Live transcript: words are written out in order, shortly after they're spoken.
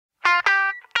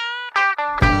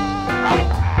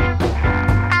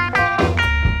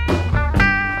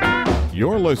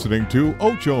You're listening to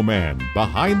Ocho Man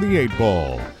Behind the Eight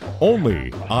Ball,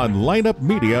 only on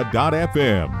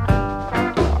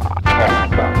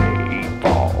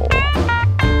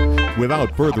lineupmedia.fm.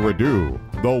 Without further ado,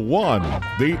 the one,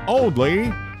 the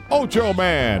only Ocho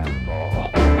Man.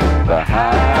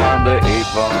 Behind the Eight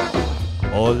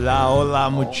Ball. Hola, hola,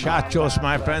 muchachos,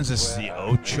 my friends. This is the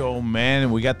Ocho Man,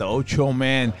 and we got the Ocho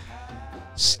Man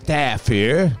staff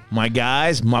here. My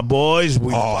guys, my boys.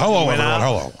 Hello,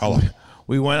 everyone. Hello.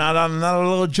 We went out on another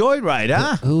little joyride,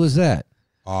 huh? Who was that?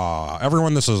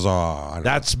 Everyone, this is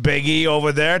That's Big E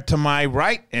over there to my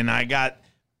right, and I got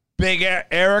Big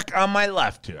Eric on my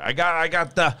left here. I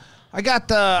got the I guess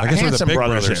we're the Hanson Big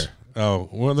brothers Brothers. here. Oh,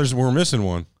 well, we're missing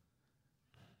one.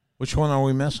 Which one are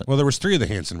we missing? Well, there was three of the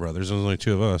Hanson brothers. There's only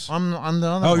two of us. I'm the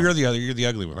other. Oh, one. you're the other. You're the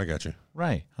ugly one. I got you.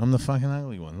 Right. I'm the fucking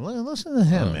ugly one. Listen to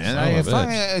him,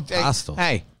 man. Hostile.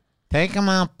 Hey, take him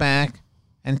out back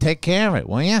and take care of it,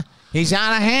 will you? He's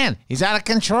out of hand. He's out of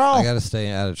control. I got to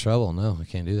stay out of trouble. No, I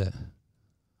can't do that.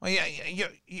 Well,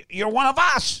 you're one of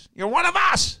us. You're one of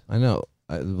us. I know.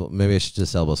 Maybe I should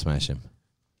just elbow smash him.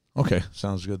 Okay,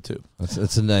 sounds good too.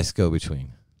 It's a nice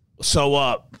go-between.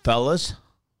 So, fellas,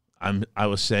 I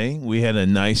was saying we had a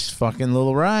nice fucking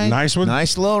little ride. Nice one?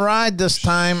 Nice little ride this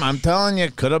time. I'm telling you,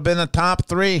 could have been a top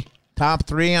three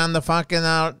on the fucking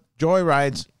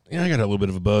joyrides. Yeah, I got a little bit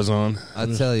of a buzz on.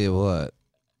 I'll tell you what.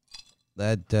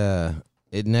 That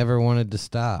it never wanted to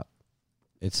stop.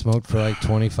 It smoked for like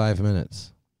 25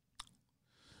 minutes.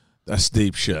 That's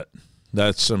deep shit.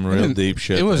 That's some real deep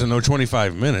shit. It wasn't no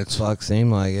 25 minutes. Fuck,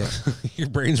 seemed like it. Your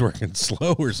brain's working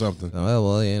slow or something.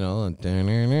 Well, you know,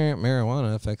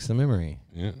 marijuana affects the memory.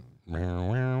 Yeah.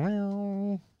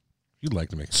 You'd like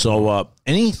to make So,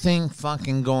 anything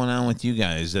fucking going on with you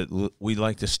guys that we'd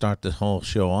like to start the whole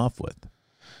show off with?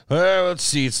 Let's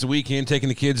see. It's the weekend, taking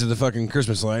the kids to the fucking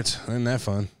Christmas lights. Isn't that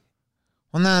fun?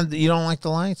 Well, now you don't like the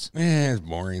lights? Yeah, it's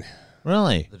boring.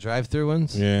 Really? The drive-through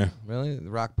ones? Yeah. Really? The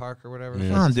Rock Park or whatever? Yeah.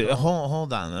 Hold on, dude.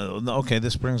 Hold on. Okay,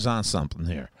 this brings on something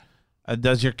here.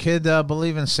 Does your kid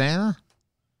believe in Santa?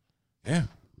 Yeah.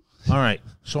 All right.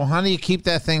 So how do you keep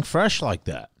that thing fresh like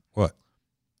that? What?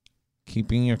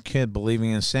 Keeping your kid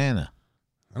believing in Santa.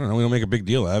 I don't know. We don't make a big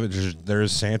deal out of it. There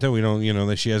is Santa. We don't,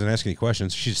 that she hasn't asked any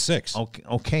questions. She's 6.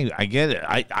 Okay, I get it.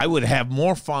 I would have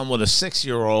more fun with a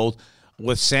 6-year-old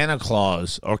with Santa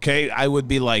Claus. Okay, I would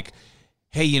be like,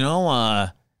 hey,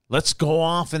 let's go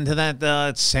off into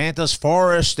that Santa's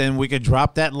forest and we could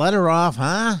drop that letter off,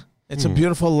 huh? It's a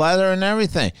beautiful letter and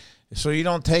everything. So you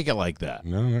don't take it like that.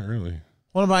 No, not really.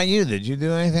 What about you? Did you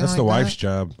do anything That's like the that? wife's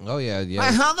job. Oh, yeah.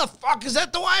 How the fuck is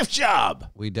that the wife's job?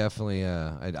 We definitely,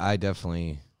 I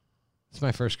definitely, it's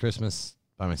my first Christmas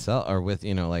by myself or with,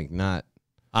 not.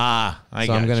 I'm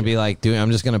going to be like,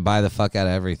 I'm just going to buy the fuck out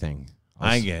of everything.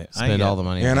 Spend all the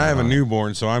money. Yeah, and I have a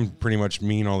newborn, so I'm pretty much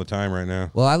mean all the time right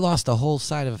now. Well, I lost the whole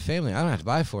side of a family. I don't have to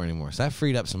buy for anymore, so that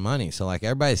freed up some money. So, like,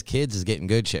 everybody's kids is getting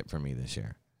good shit from me this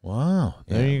year. Wow,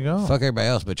 there you go. Fuck everybody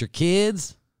else, but your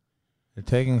kids, they're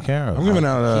taken care of. I'm giving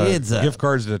out Kids, gift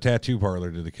cards to the tattoo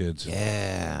parlor to the kids.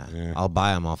 yeah. I'll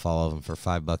buy them off all of them for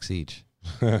 $5 each.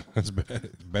 That's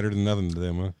better than nothing to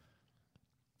them, huh?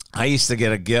 I used to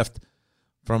get a gift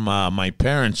from my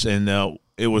parents, and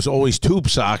it was always tube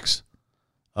socks.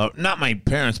 Not my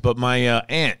parents, but my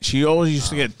aunt. She always used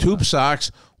to get tube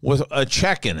socks with a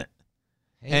check in it.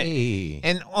 Hey.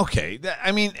 And okay,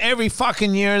 every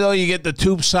fucking year, though, you get the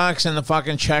tube socks and the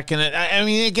fucking check in it. I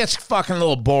mean, it gets fucking a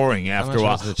little boring after a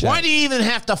while. much was the check? Why do you even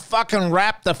have to fucking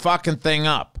wrap the fucking thing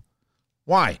up?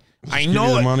 Why? I give know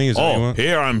you the it. money, is that what you want?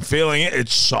 Here, I'm feeling it.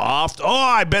 It's soft. Oh,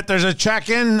 I bet there's a check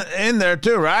in there,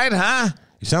 too, right? Huh?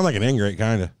 You sound like an ingrate,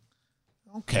 kind of.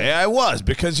 Okay, I was,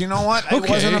 because you know what? It Okay.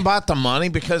 wasn't about the money,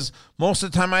 because most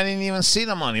of the time I didn't even see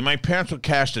the money. My parents would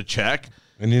cash the check.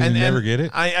 And you never get it?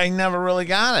 I never really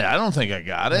got it. I don't think I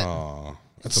got it. Oh,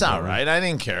 It's all right. I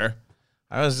didn't care.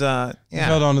 I was, You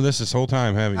held on to this whole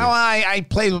time, haven't you? Oh, I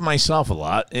played with myself a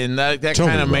lot, and that Tell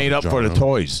me kind of about made it, up for the John.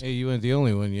 toys. Hey, you weren't the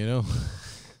only one,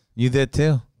 You did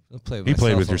too? I play with He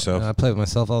played myself with yourself. I play with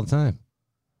myself all the time.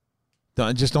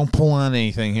 Just don't pull on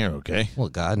anything here, okay? Well,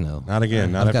 God, no. Not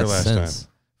again. Not I've after got last sense. time.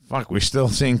 Fuck, we're still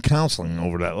seeing counseling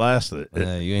over that last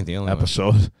You ain't the only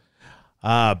episode.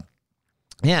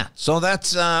 Yeah, so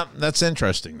that's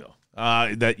interesting though.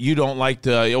 That you don't like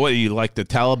the you like the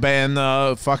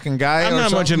Taliban fucking guy? I'm or not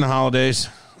much something? into holidays,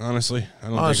 honestly. I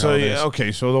don't Oh, think so holidays.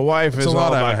 okay, so the wife It's is a lot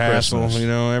all of about a hassle. Christmas.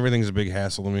 Everything's a big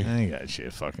hassle to me. I got you,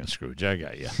 fucking Scrooge. I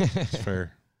got you. It's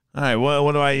fair. All right,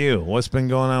 what about you? What's been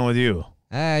going on with you?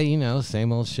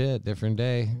 Same old shit, different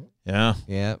day. Yeah.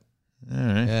 Yep. All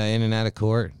right. Yeah, in and out of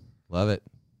court. Love it.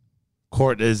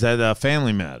 Court, is that a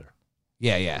family matter?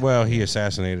 Yeah. Well, he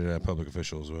assassinated a public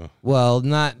official as well. Well,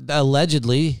 not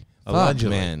allegedly.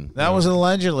 Allegedly. Fuck, man. That was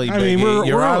allegedly. I mean, Biggie.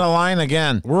 You're we're out all- of line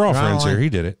again. We're all You're out of friends here. line. He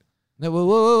did it. No,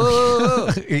 whoa.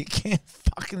 You can't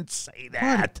fucking say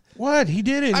that. What? He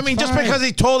did it. I mean, just because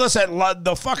he told us at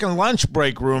the fucking lunch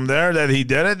break room there that he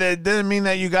did it, it didn't mean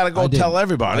that you got to go tell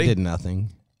everybody. I did nothing.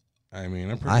 I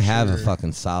mean, I'm pretty I have a sure-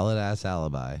 fucking solid ass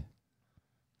alibi.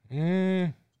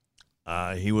 Mm.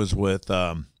 He was with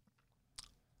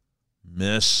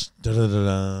Miss.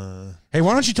 Da-da-da-da. Hey,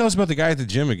 why don't you tell us about the guy at the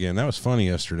gym again? That was funny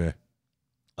yesterday.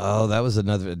 Oh, that was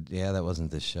another. Yeah, that wasn't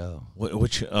this show.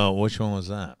 Which one was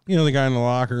that? You know, the guy in the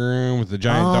locker room with the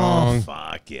giant dong.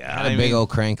 Fuck yeah! Had a big old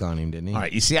crank on him, didn't he? All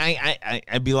right, you see,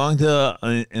 I belong to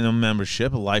in a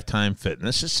membership, a Lifetime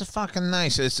Fitness. It's a fucking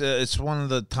nice. It's one of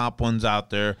the top ones out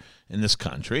there in this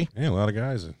country. Yeah, a lot of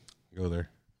guys that go there.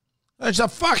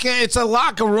 It's a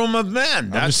locker room of men.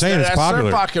 That's, just saying it's that's popular.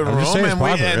 their fucking I'm room, just saying it's and,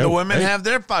 popular. and the Hey, women hey, have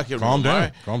their fucking Calm room. down. All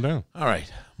right? Calm down. All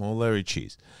right, well, Larry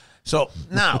Cheese. So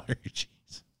now.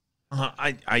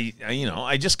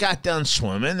 I just got done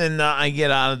swimming, and I get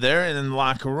out of there, and in the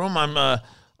locker room, I'm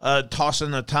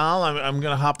tossing the towel. I'm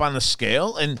going to hop on the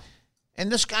scale, and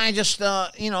this guy just,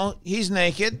 he's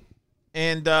naked,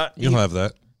 and You'll have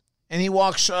that. and he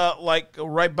walks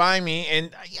right by me, and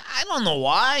I don't know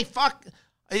why. Fuck,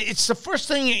 it's the first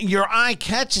thing your eye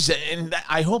catches it, and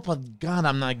I hope God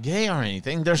I'm not gay or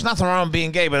anything. There's nothing wrong with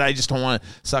being gay, but I just don't want to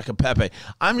suck a Pepe.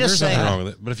 I'm just There's saying. nothing wrong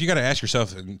with it. But if you got to ask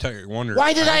yourself and wonder,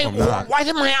 Why did hope I'm not. Why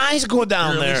did my eyes go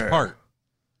down You're at least there? part.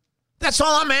 That's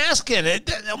all I'm asking.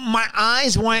 My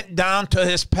eyes went down to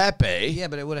his Pepe. Yeah,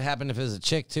 but it would have happened if it was a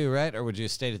chick too, right? Or would you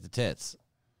have stayed at the tits?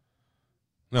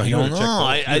 No, I you don't would know.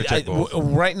 have checked both.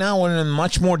 Right now, we're in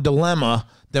much more dilemma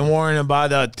than worrying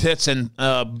about tits and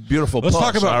beautiful. Let's puss,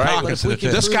 talk about all right? cockles and the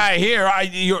tits. This guy here,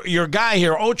 your guy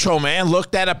here, Ocho Man,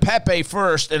 looked at a Pepe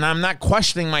first, and I'm not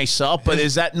questioning myself, but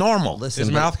is that normal? Listen,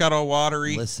 His mouth got all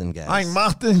watery. Listen, guys. My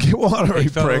mouth didn't get watery, He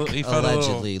felt a prick. little- he felt a little-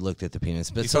 Allegedly looked at the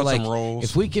penis, but he so felt some like, rolls.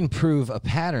 if we can prove a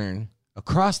pattern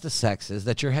across the sexes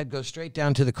that your head goes straight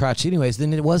down to the crotch, anyways,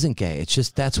 then it wasn't gay. It's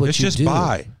just that's what It's you just do.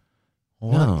 bi.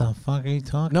 What No. the fuck are you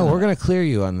talking No, about? we're gonna clear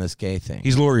you on this gay thing.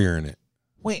 He's lawyering it.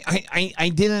 Wait, I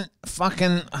didn't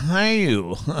fucking hire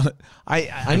you.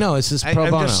 I know this is pro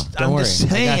bono. Don't worry, just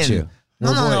I got saying. you. No,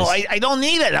 We're no, boys. I don't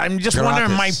need it. I'm just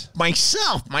wondering Gratis.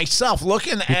 myself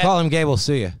looking If you at. call him gay, we'll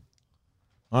sue you.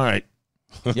 All right.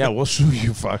 Yeah, we'll sue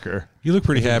you, fucker. You look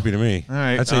pretty happy to me. All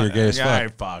right. I'd say you're gay as All fuck.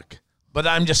 right, fuck. But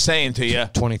I'm just saying to you.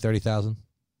 20, 30,000.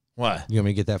 What? You want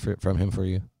me to get that from him for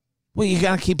you? Well, you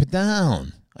got to keep it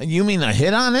down. You mean a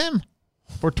hit on him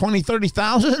for 20,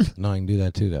 30,000? No, I can do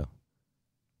that too, though.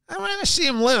 I want to see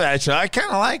him live, actually. I kind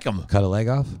of like him. Cut a leg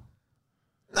off.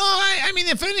 No, I mean,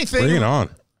 if anything. Bring it on.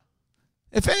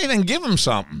 If anything, give him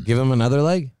something. Give him another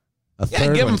leg. A Yeah,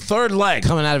 third give him one third leg.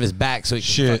 coming out of his back so he can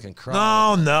Shit. fucking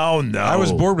crawl. No. I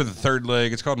was bored with the third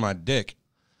leg. It's called my dick.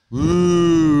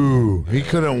 Ooh, he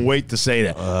couldn't wait to say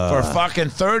that. For fucking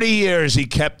 30 years, he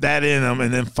kept that in him,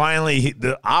 and then finally,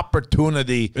 the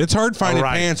opportunity. It's hard finding All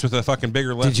right. pants with a fucking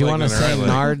bigger left Did you leg want to than a say right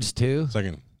leg. nards too?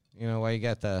 Second. You know why you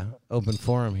got the open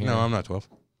forum here? No, I'm not 12.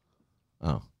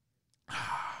 Oh,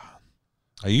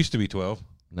 I used to be 12.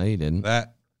 no, you didn't.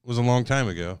 That was a long time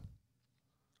ago.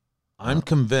 I'm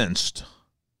convinced.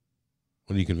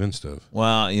 What are you convinced of?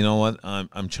 Well, you know what?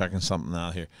 I'm checking something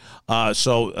out here.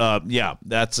 Yeah,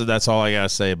 that's all I gotta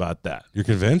say about that. You're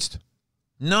convinced?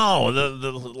 No,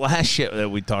 the last shit that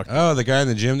we talked. Oh, the guy in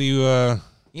the gym that you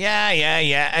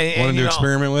Yeah. wanted to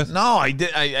experiment with? No, I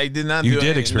did not. You do did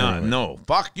any- experiment with. No,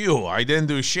 fuck you. I didn't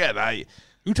do shit.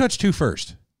 Who touched who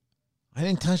first? I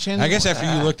didn't touch anyone. I guess after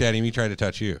you looked at him, he tried to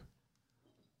touch you.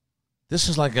 This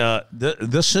is like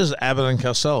this is Abbott and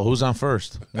Costello. Who's on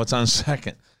first? What's on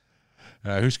second?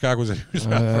 Whose cock was it? Who's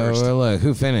not first? Well, look,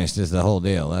 who finished is the whole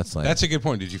deal. That's like That's a good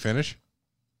point. Did you finish?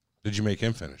 Did you make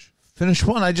him finish? Finish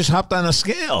one. I just hopped on a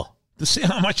scale to see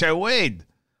how much I weighed.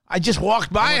 I just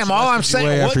walked by him. All I'm saying,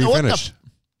 Way after you what finished.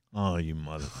 Oh, you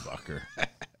motherfucker!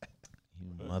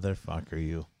 You motherfucker!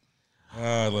 You. Oh,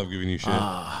 I love giving you shit.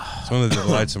 It's one of the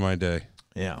delights of my day.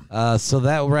 Yeah. So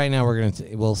that right now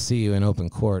we'll see you in open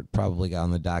court, probably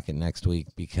on the docket next week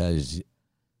because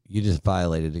you just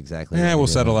violated exactly. Yeah, what we'll you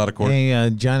did. settle out of court. Hey,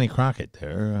 Johnny Crockett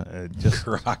there. Just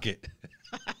Crockett.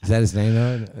 Is that his name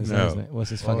though? Is that No. his name? What's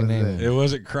his fucking name? It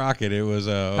wasn't Crockett. It was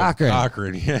Cochran.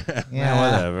 Cochran. Yeah.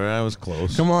 yeah, whatever. I was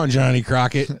close. Come on, Johnny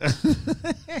Crockett.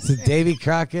 Is it Davy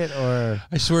Crockett or?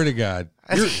 I swear to God,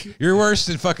 you're worse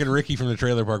than fucking Ricky from the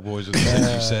Trailer Park Boys. With the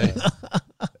things you say.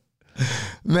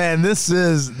 Man, this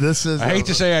is. I hate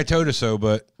to say I told us so,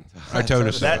 but I told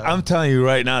her so. That, I'm telling you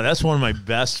right now, that's one of my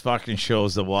best fucking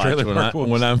shows to watch Trailer Park Boys.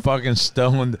 when I'm fucking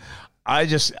stoned. I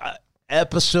just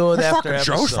episode That after fucking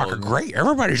episode. show's fucking great.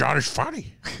 Everybody's on is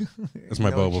funny. That's my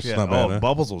Bubbles. Shit. It's not bad. Oh, huh?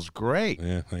 Bubbles was great.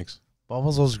 Yeah, thanks.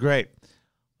 Bubbles was great.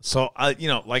 So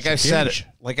like I've said huge.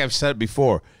 it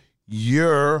before,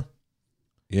 you're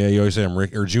Yeah, you always say I'm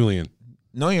Rick or Julian.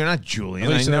 no, you're not Julian.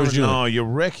 I thought you said I was Julian. No, you're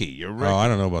Ricky. You're Ricky. Oh, I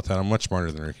don't know about that. I'm much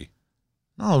smarter than Ricky.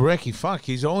 No, Ricky, fuck.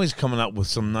 He's always coming up with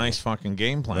some nice fucking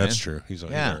game plan. That's true. He's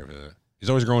Yeah. He's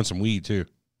always growing some weed too.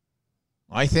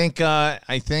 I think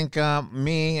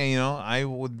me, I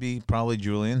would be probably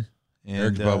Julian. And,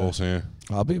 Eric's Bubbles. Yeah,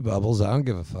 I'll be Bubbles. I don't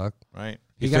give a fuck. Right.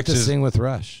 He got to fixes- sing with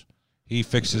Rush. He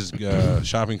fixes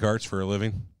shopping carts for a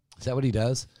living. Is that what he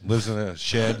does? Lives in a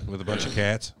shed with a bunch of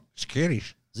cats. It's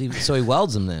kitties. So he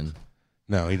welds them then.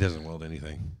 No, he doesn't weld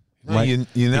anything. No, you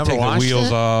He never take the watched wheels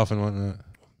it? off and whatnot.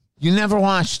 You never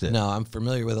watched it? No, I'm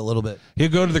familiar with it a little bit. He'll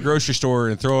go to the grocery store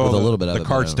and throw With all a little bit of the it,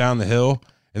 carts but I down the hill,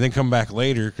 and then come back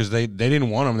later because they didn't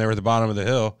want them. They were at the bottom of the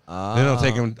hill. Then he'll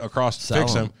take them across to Sell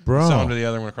fix 'em. them, Bro. sell them to the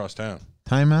other one across town.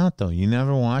 Time out, though. You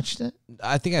never watched it?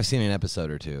 I think I've seen an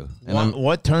episode or two, and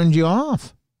What turned you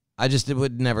off? I just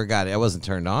never got it. I wasn't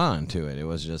turned on to it. It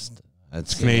was just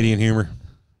It's Canadian humor.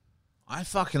 I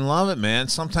fucking love it, man.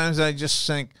 Sometimes I just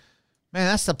think, man,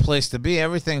 that's the place to be.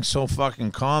 Everything's so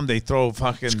fucking calm. They throw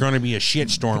fucking... It's going to be a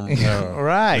shitstorm,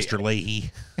 Right. Mr.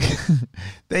 Leahy.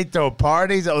 They throw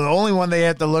parties. The only one they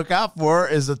have to look out for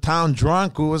is the town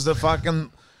drunk who was the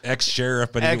fucking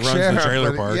Ex-sheriff, but he runs ex-sheriff. the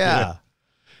trailer But, park. Yeah.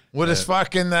 With his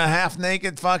fucking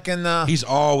half-naked fucking... He's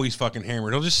always fucking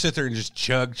hammered. He'll just sit there and just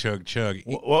chug. what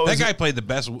That was guy played the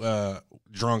best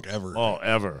drunk ever. oh,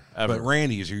 ever. But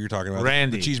Randy is who you're talking about.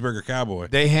 Randy. The cheeseburger cowboy.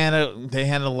 They had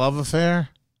a love affair,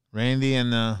 Randy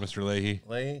and Mr. Leahy.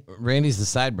 Randy's the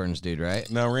sideburns dude, right?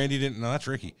 No, Randy didn't. No, that's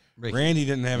Ricky. Ricky. Randy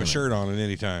didn't have a shirt on at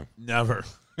any time. Never.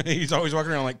 He's always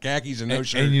walking around like khakis and no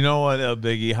shirt. And you know what,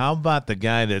 Biggie? How about the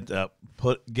guy that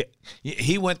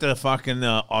he went to fucking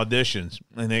auditions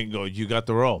and they go, "You got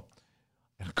the role."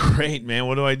 Great, man.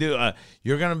 What do I do?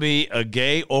 You're gonna be a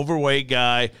gay, overweight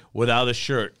guy without a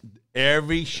shirt.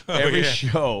 Every yeah.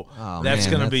 show, Oh, that's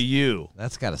man, gonna that's- be you.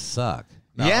 That's gotta suck.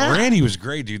 No, Yeah. Randy was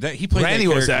great, dude. He played Randy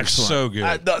that was character excellent. so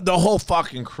good. The whole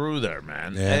fucking crew there,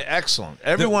 man. Yeah. Excellent.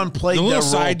 Everyone played the their little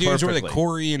role side dudes were the perfectly.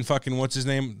 Corey and fucking what's his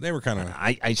name. They were kind of.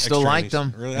 I still like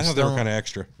them. Really, I thought they were kind of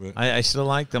extra. But I still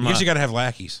like them. I guess you got to have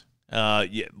lackeys. Yeah.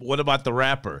 What about the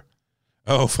rapper?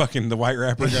 Oh, fucking the white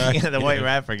rapper guy. Yeah, the white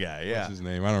rapper guy. Yeah. What's his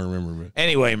name? I don't remember. But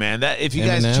Anyway, man, that if you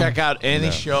guys Eminem? check out any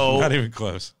show not even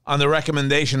close. on the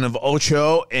recommendation of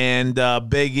Ocho and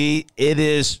Big E, it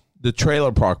is the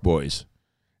Trailer Park Boys.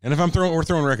 And if we're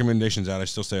throwing recommendations out, I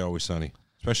still say Always Sunny,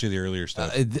 especially the earlier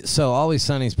stuff. So Always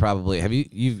Sunny's probably. Have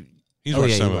you've? He's oh,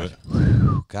 watched yeah, some you of it.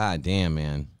 watched. God damn,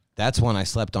 man, that's one I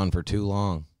slept on for too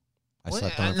long. I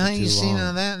slept on it Now for you too seen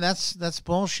long. that? That's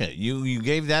bullshit. You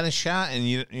gave that a shot, and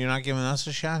you're not giving us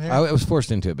a shot here. I was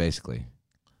forced into it, basically.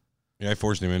 Yeah, I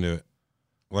forced him into it.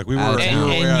 Like we were, Out of we town. were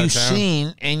way out of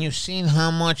town. You've seen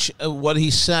how much what he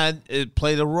said it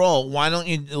played a role. Why don't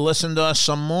you listen to us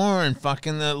some more and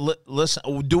fucking listen?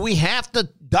 Do we have to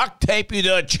duct tape you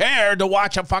to a chair to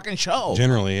watch a fucking show?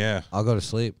 Generally, yeah. I'll go to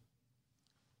sleep.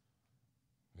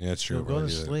 Yeah, it's true. You'll go I'll to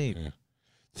do that. sleep. Yeah.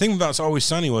 The thing about Always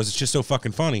Sunny was it's just so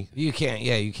fucking funny. You can't.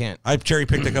 Yeah, you can't. I cherry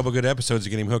picked a couple good episodes to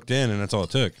get him hooked in, and that's all it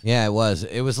took. Yeah, it was.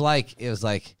 It was like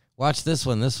watch this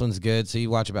one. This one's good. So you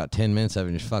watch about 10 minutes of it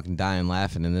and you're fucking dying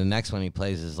laughing, and the next one he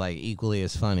plays is like equally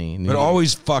as funny. And But then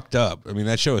always fucked up. I mean,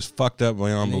 that show is fucked up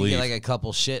beyond and then you belief. get like a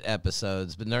couple shit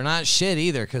episodes, but they're not shit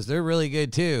either because they're really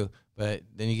good too. But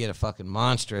then you get a fucking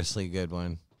monstrously good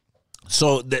one.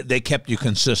 So they kept you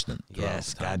consistent.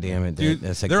 Yes, goddamn it, Dude,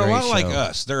 that's a they're a great lot like show.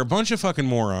 us. They're a bunch of fucking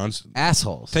morons.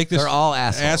 Assholes. Take this. They're all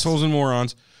assholes. Assholes and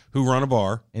morons who run a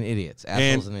bar. and idiots.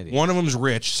 Assholes and idiots. One of them's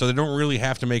rich, so they don't really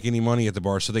have to make any money at the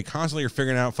bar. So they constantly are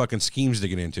figuring out fucking schemes to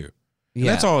get into. And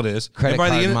Yeah. that's all it is. Credit and by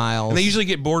card the end, miles. And they usually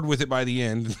get bored with it by the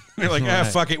end. They're like, Right.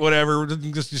 fuck it, whatever.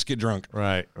 Just get drunk.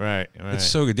 Right. It's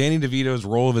so good. Danny DeVito's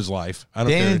role of his life. I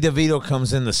don't Danny care. DeVito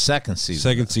comes in the second season.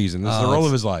 Second season. This is Oh, the role it's-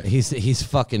 of his life. He's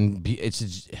fucking.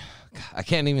 I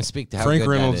can't even speak to how Frank good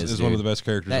Reynolds that is one of dude. the best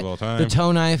characters of all time. The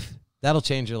toe knife. That'll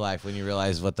change your life when you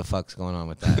realize what the fuck's going on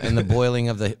with that. And the boiling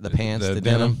of the pants, The the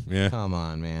denim. denim, yeah. Come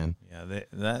on, man. Yeah,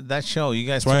 that show you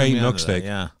guys. That's why I turned eat me milk on to steak. that,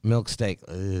 Yeah, Milk steak.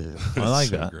 Ugh. I like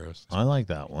So that. gross. I like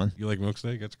that one. You like milk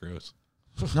steak? That's gross.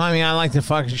 No, I mean I like the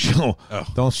fucking show. Oh.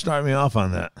 Don't start me off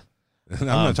on that. I'm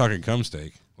not talking cum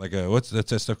steak. Like what's that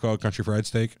stuff called? Country fried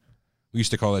steak. We used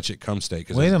to call that shit cum steak.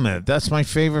 'Cause Wait a minute, that's my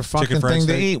favorite fucking fried thing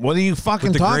to steak? eat. What are you fucking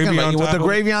With the talking gravy about? on With top the of it?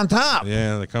 gravy on top.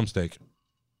 Yeah, the cum steak.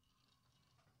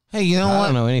 Hey, you know I what?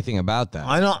 don't know anything about that.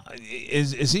 I don't.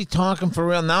 Is he talking for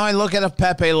real? Now I look at a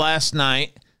Pepe last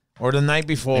night or the night And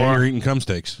you're before. eating cum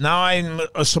steaks. Now I'm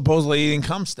supposedly eating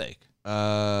cum steak.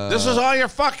 This is all your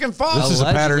fucking fault. This is a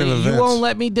pattern of Allegedly, events. You won't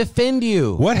let me defend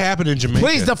you. What happened in Jamaica?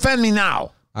 Please defend me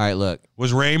now. All right, look.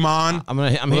 Was Raymond? I'm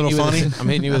little hitting you funny? I'm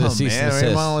hitting you with a cease and desist.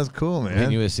 Raymond was cool, I'm hitting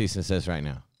man. you with a cease and desist right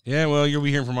now. Yeah, well, you'll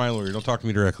be hearing from my lawyer. Don't talk to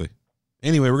me directly.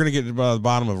 Anyway, we're going to get to the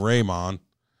bottom of Raymond.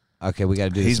 Okay, we got to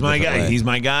do this. He's a my different guy. way. He's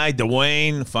my guy.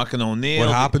 Dwayne fucking O'Neal.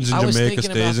 What happens in I was Jamaica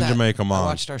thinking stays about in that. Jamaica, I Mon.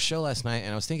 watched our show last night,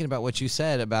 and I was thinking about what you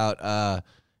said about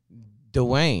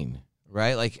Dwayne,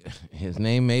 right? Like his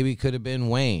name maybe could have been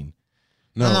Wayne.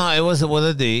 No, it was with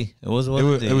a D. It was with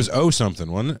a D. It was O something,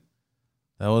 wasn't it?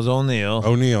 That was O'Neal.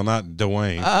 O'Neal, not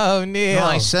Dwayne. Oh, Neil. No,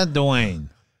 I said Dwayne.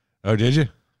 Oh, did you?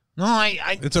 No,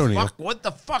 I It's O'Neal. Fuck, what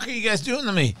the fuck are you guys doing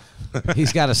to me?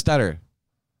 He's got a stutter.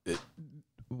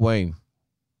 Wayne.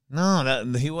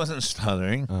 No, he wasn't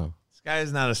stuttering. Oh. This guy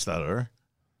is not a stutterer.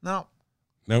 No.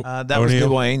 Nope. That was O'Neal.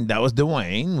 Dwayne. That was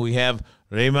Dwayne. We have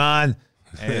Raymond,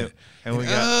 and we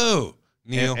got Oh,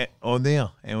 Neil.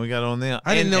 O'Neal, and we got O'Neal.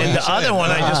 I didn't know And you the said other it.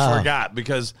 one I just forgot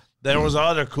because there was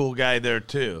another cool guy there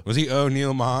too. Was he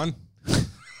O'Neal Mon?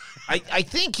 I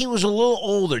think he was a little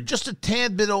older, just a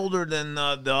tad bit older than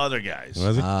the other guys.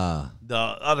 Was he? The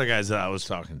other guys that I was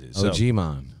talking to. So, OG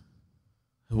Mon.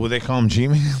 would they call him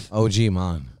G-Man? OG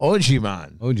Mon.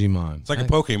 OG-Man. OG Mon. It's like a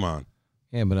Pokemon.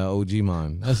 Yeah, but OG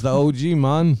Mon. That's the OG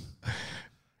Mon.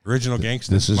 Original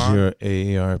gangster. This is Mon. your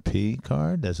AARP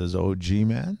card. This is OG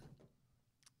Man.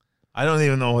 I don't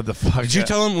even know what the fuck. Did you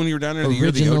tell him when you were down there that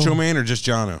you're the Original. Ocho Man or just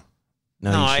Jono?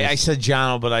 No, you I should- said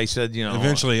Jono, but I said, you know.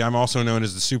 Eventually, I'm also known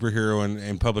as the superhero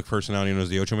and public personality known as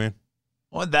the Ocho Man.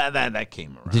 Well, that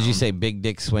came around. Did you say big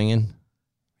dick swinging?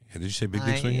 Yeah, did you say big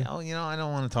dick swinging? Oh, you know, I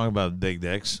don't want to talk about big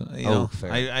dicks. You Oh, know,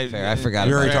 fair. I Fair. I forgot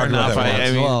We about already that. talked about Fair that enough. once.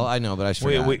 I mean, Well, I know, but I should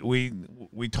forgot.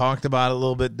 we talked about it a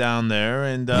little bit down there,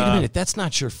 and Wait a minute. That's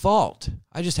not your fault.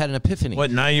 I just had an epiphany. what?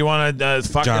 Now you want to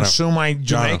fucking Jono. sue my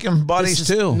Jamaican buddies This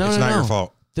is- too? No, It's no, not no. your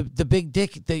fault. The big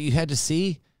dick that you had to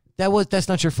see, that's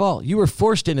not your fault. You were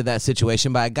forced into that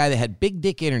situation by a guy that had big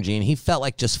dick energy, and he felt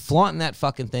like just flaunting that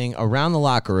fucking thing around the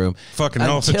locker room. Fucking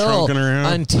elephant trunking around.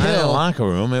 Not in the Until locker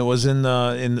room. It was in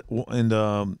the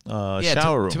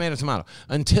shower room. Tomato.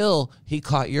 Until he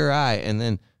caught your eye and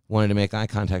then wanted to make eye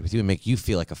contact with you and make you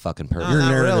feel like a fucking pervert. No, not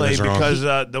narrative really, is wrong. because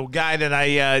the guy that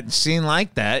I seen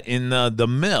like that in the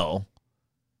mill,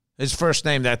 his first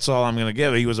name, that's all I'm going to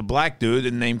give. He was a black dude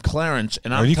and named Clarence.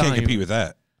 And Oh, I'm you telling can't compete with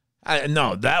that.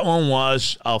 no, that one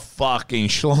was a fucking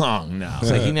schlong now.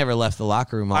 It's like he never left the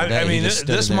locker room all day. I He mean, just stood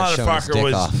this in there showing his motherfucker dick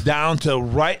was off. down to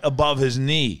right above his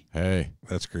knee. Hey,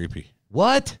 That's creepy.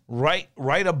 what? Right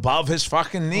above his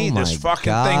fucking knee. Oh, This my fucking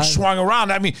thing God. swung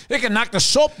around. I mean, it can knock the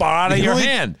soap bar out of your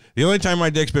hand. The only time my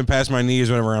dick's been past my knee is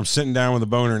whenever I'm sitting down with a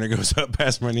boner and it goes up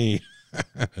past my knee.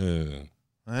 I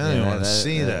don't even want to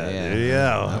see that.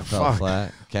 Yeah, I fell fuck.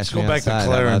 flat. Catch Let's me go back outside. to How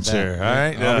about Clarence that? here. All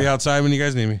right. I'll be outside when you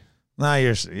guys need me. No,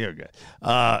 you're good.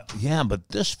 Yeah, but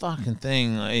this fucking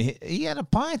thing, he had a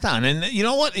python, and you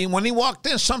know what? When he walked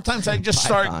in, sometimes I just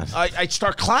Python. I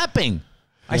start clapping.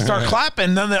 I start clapping,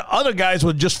 and then the other guys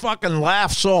would just fucking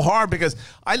laugh so hard because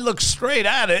I look straight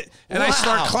at it and I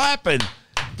start Wow. clapping.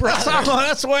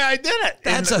 That's the way I did it.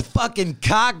 That's And- a fucking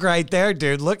cock right there,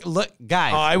 dude. Look,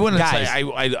 guys. Oh, I wouldn't guys. say.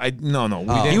 No. We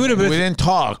Oh. didn't. He would've been- We didn't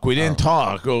talk. We didn't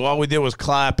talk. All we did was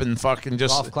clap and fucking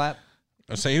just. Golf clap.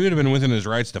 I say he would have been within his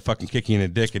rights to fucking kick you in the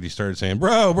dick if he started saying,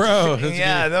 bro. That's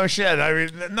Yeah, no shit. I mean,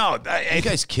 no. You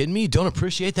guys kidding me? You don't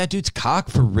appreciate that dude's cock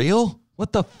for real?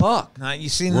 What the fuck? You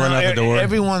see, Run now, out the door.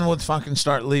 everyone would fucking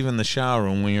start leaving the shower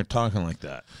room when you're talking like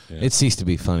that. It ceased to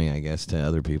be funny, I guess, to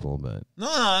other people, but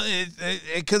No,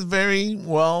 it could very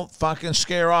well fucking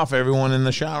scare off everyone in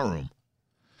the shower room.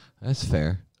 that's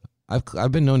fair.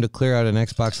 I've been known to clear out an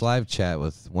Xbox Live chat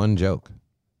with one joke.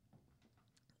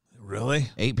 Really?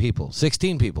 8 people,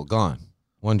 16 people gone.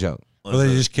 One joke. Well, they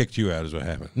just kicked you out is what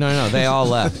happened. No, they all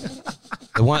left.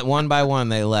 The one by one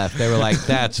they left. They were like,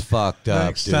 "That's fucked up."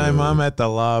 Next dude. time I'm at the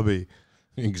lobby.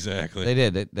 Exactly. They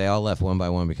did. They all left one by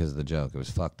one because of the joke. It was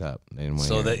fucked up. They didn't want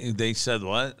So to hear it. they said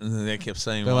what? And then they kept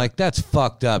saying, They're what? like, "That's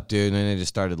fucked up, dude," and then they just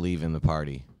started leaving the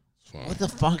party. What the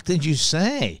fuck did you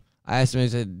say? I asked them. I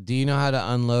said, "Do you know how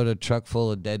to unload a truck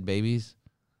full of dead babies?"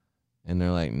 And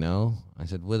they're like, "No." I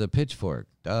said, "With a pitchfork."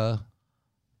 Duh.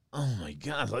 Oh my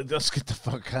God! Let's get the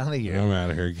fuck out of here. I'm out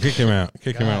of here. Kick him out.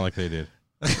 Kick him out like they did.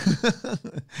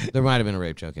 There might have been a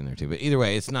rape joke in there too, but either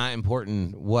way, it's not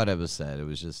important what it was said. It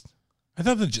was just I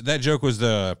thought that joke was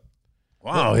the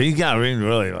Wow, he got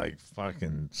really like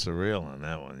fucking surreal on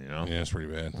that one, you know? Yeah, it's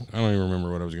pretty bad. I don't even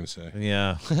remember what I was going to say.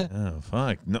 Yeah. Oh,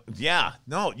 fuck. No, yeah.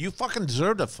 No, you fucking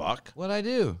deserve to fuck. What'd I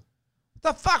do?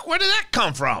 The fuck? Where did that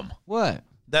come from? What?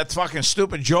 That fucking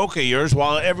stupid joke of yours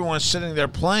while everyone's sitting there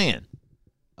playing.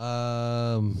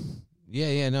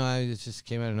 Yeah, no, it just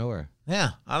came out of nowhere.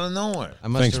 Yeah, out of nowhere. I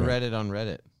must Thanks, have man. read it on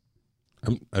Reddit.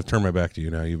 I've turned my back to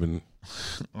you now. You've been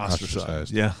Ostracized.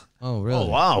 ostracized. Yeah. Oh, really? Oh,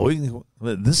 wow.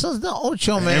 This is the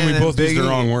Ocho Man. And we both used the Biggie.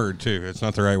 wrong word, too. It's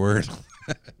not the right word.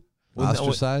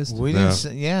 Ostracized? We No, didn't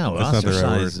say, yeah, that's not the right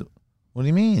ostracized. word. What do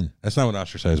you mean? That's not what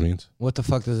ostracized means. What the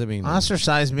fuck does it mean?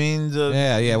 Ostracized means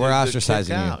Yeah, we're to kick ostracizing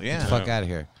you. out, Get Yeah. the fuck out of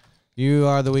here. You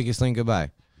are the weakest link.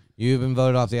 Goodbye. You've been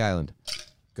voted off the island.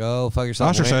 Go fuck yourself.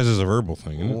 Ostracized is a verbal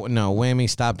thing, isn't it? No, whammy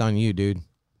stopped on you, dude.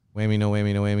 Whammy, no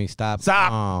whammy, no whammy. Stop.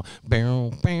 Stop.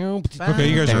 Okay,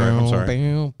 you guys are right. I'm sorry.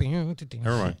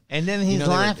 Never mind. And then he's know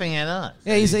they were- laughing at us.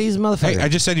 Yeah, he's a motherfucker. Hey, I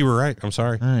just said you were right. I'm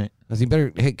sorry. All right. He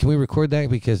better. Hey, can we record that?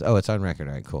 Because it's on record.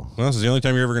 All right, cool. Well, this is the only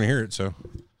time you're ever going to hear it, so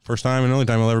first time and only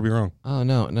time I'll ever be wrong. Oh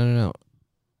no.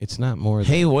 It's not more.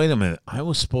 Hey, wait a minute. I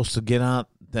was supposed to get out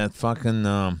that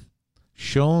fucking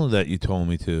show that you told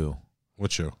me to.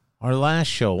 What show? Our last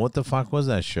show. What the fuck was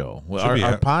that show? Should Our be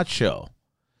out. pot show.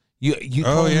 You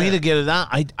Oh, told me yeah. to get it out.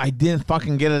 I didn't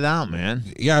fucking get it out, man.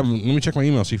 Yeah, let me check my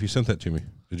email, see if you sent that to me.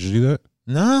 Did you do that?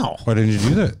 No. Why didn't you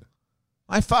do that?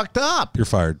 I fucked up. You're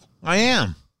fired. I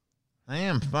am.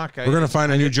 Fuck. We're going to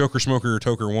find a new Joker, Smoker, or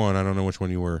Toker one. I don't know which one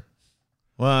you were.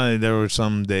 Well, there were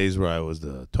some days where I was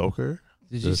the toker,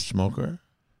 Did the you smoker,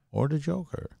 or the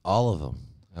joker. all of them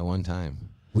at one time?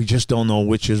 We just don't know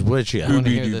which is which yet. You want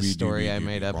to hear Doobie, this doobie, story doobie, I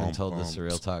made up and bum, told the bum.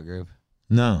 Surreal Talk group?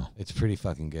 No. It's pretty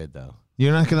fucking good though.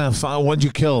 You're not going to what'd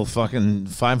you kill? Fucking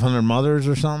 500 mothers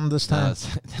or something this time?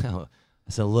 No.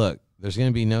 So look, there's going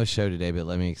to be no show today, but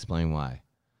let me explain why.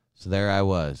 So there I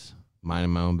was,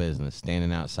 minding my own business,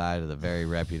 standing outside of the very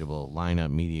reputable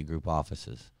Lineup Media Group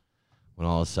offices, when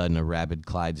all of a sudden a rabid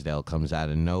Clydesdale comes out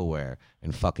of nowhere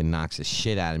and fucking knocks the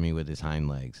shit out of me with his hind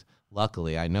legs.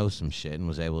 Luckily, I know some shit and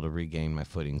was able to regain my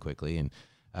footing quickly. And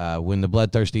when the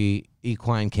bloodthirsty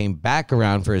equine came back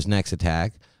around for his next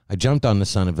attack, I jumped on the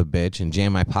son of a bitch and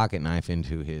jammed my pocket knife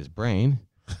into his brain.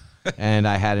 And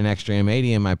I had an extra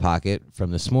M80 in my pocket from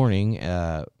this morning,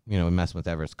 messing with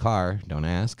Everett's car, don't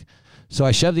ask. So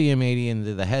I shoved the M80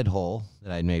 into the head hole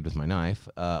that I'd made with my knife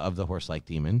of the horse-like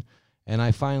demon, and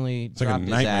I finally like a dropped his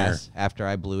nightmare. ass after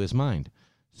I blew his mind.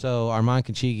 So Armand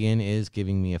Kachigian is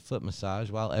giving me a foot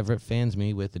massage while Everett fans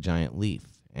me with a giant leaf,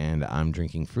 and I'm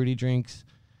drinking fruity drinks,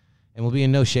 and we'll be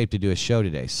in no shape to do a show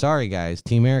today. Sorry, guys.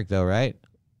 Team Eric, though, right?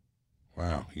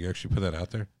 Wow, you actually put that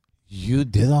out there? You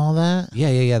did all that?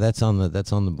 Yeah. That's on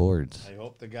the boards. I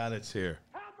hope to God it's here.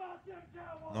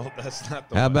 No, that's not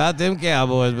the How one. about them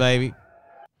Cowboys, baby?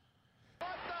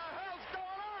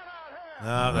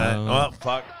 No, that. Oh,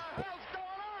 fuck.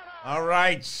 All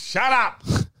right, shut up.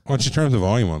 Why don't you turn up the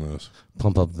volume on those?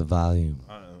 Pump up the volume.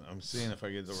 I'm seeing if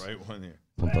I get the right one here.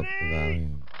 Pump up the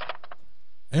volume.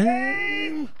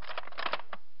 Aim.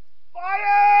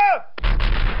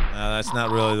 No, that's not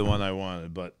really the one I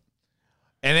wanted, but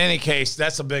in any case,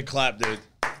 that's a big clap, dude.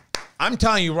 I'm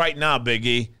telling you right now, Big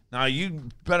E. Now, you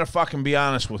better fucking be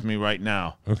honest with me right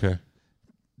now. Okay.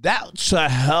 That's a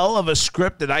hell of a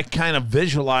script that I kind of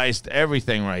visualized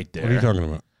everything right there. What are you talking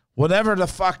about? Whatever the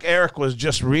fuck Eric was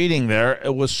just reading there,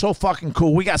 it was so fucking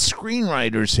cool. We got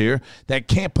screenwriters here that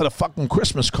can't put a fucking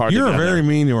Christmas card You're together. very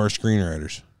mean to our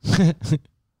screenwriters.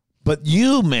 But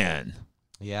you, man,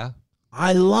 Yeah?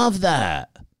 I love that.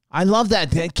 I love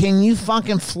that. Can you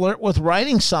fucking flirt with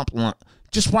writing something?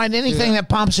 Just write anything that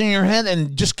pops in your head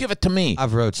and just give it to me.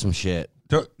 I've wrote some shit.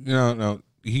 No.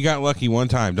 He got lucky one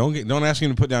time. Don't ask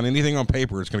him to put down anything on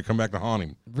paper. It's going to come back to haunt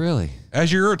him. Really?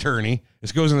 As your attorney,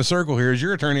 this goes in a circle here. As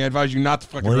your attorney, I advise you not to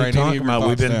fucking What are you write any talking of your about?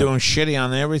 We've thoughts been down. doing shitty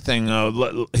on everything.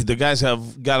 The guys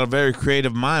have got a very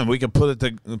creative mind. We could put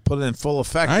it in full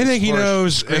effect. I think he as far as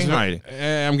knows.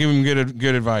 screenwriting. I'm giving him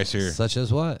good advice here. Such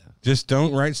as what? Just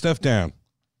don't write stuff down.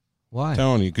 Why? I'm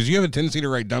telling you, because you have a tendency to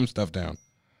write dumb stuff down.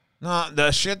 No,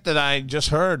 the shit that I just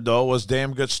heard though was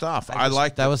damn good stuff. I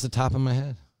like that. Was the top of my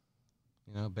head.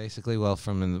 Basically,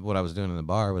 from what I was doing in the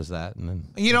bar was that, and then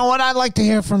You know what? I'd like to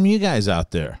hear from you guys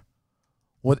out there.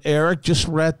 What Eric just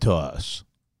read to us,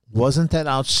 wasn't that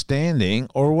outstanding,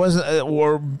 or was it,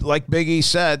 or like Big E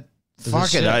said,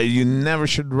 fuck it, shit. you never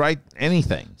should write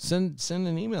anything. send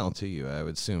an email to you. I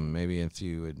would assume maybe if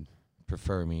you would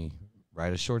prefer me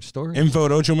write a short story.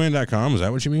 Info@ochoman.com. Is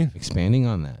that what you mean? Expanding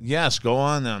on that. Yes, go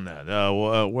on that.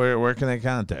 Where can they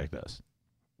contact us?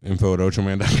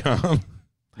 Info@ochoman.com.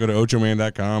 Go to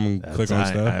ochoman.com and click on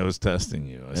stuff. I was testing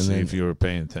you. I see then- if you were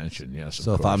paying attention. Yes.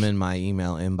 So if I'm in my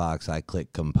email inbox, I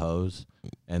click compose,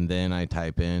 and then I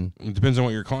type in. It depends on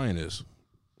what your client is.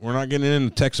 We're not getting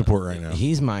into tech support right now.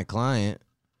 He's my client.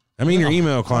 I mean, your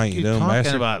email client, you you dumb talking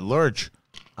bastard. about Lurch?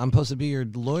 I'm supposed to be your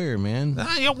lawyer, man.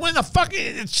 When the fuck?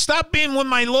 Stop being with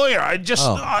my lawyer. I just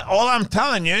all I'm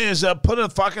telling you is put a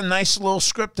fucking nice little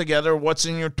script together. What's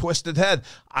in your twisted head?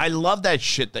 I love that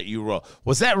shit that you wrote.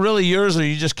 Was that really yours, or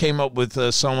you just came up with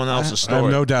someone else's I have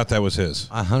story? no doubt that was his.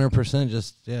 100%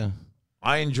 just, yeah.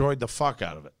 I enjoyed the fuck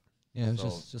out of it. Yeah, it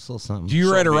was just a little something. Do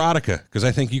you write erotica? Because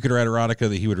I think you could write erotica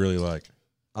that he would really like.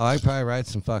 Oh, I probably write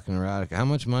some fucking erotica. How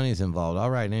much money is involved? I'll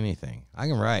write anything. I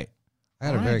can write. I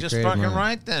got All a very right, just creative fucking mind.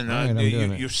 right then. All right, I'm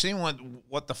doing it. You've seen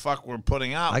what the fuck we're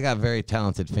putting out. I got very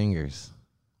talented fingers.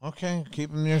 Okay,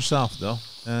 keep them yourself though.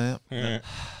 Yeah.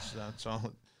 That's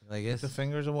all. I Get guess. the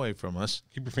fingers away from us.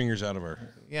 Keep your fingers out of our.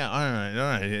 Yeah, all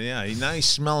right. Yeah, now you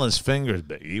smell his fingers,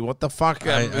 Biggie. What the fuck?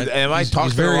 Am I he's talking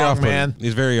to the very wrong off-putting. man?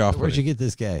 He's very off. Where'd you get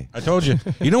this guy? I told you.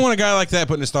 You don't want a guy like that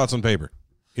putting his thoughts on paper.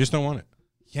 You just don't want it.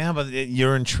 Yeah, but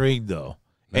you're intrigued though.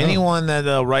 Anyone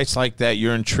that writes like that,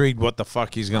 you're intrigued what the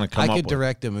fuck he's gonna come I up could with.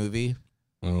 direct a movie.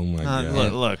 Oh my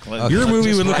god. Look. Your movie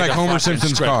just would look write like a Homer fucking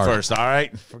Simpson's script car. first. All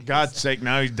right, for God's sake,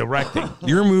 now he's directing.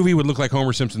 Your movie would look like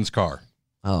Homer Simpson's car.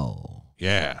 Oh.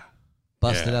 Yeah.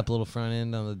 Busted Yeah. up little front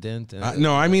end on the dent.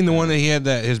 No, I mean the one that he had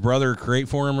that his brother create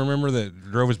for him. Remember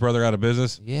that drove his brother out of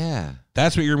business? Yeah.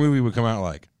 That's what your movie would come out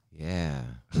like. Yeah.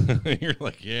 You're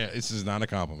like, yeah, this is not a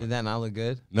compliment. Did that not look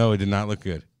good? No, it did not look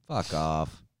good. Fuck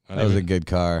off. Not That was a even- good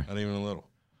car. Not even a little.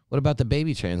 What about the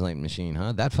baby translating machine,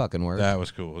 huh? That fucking worked. That was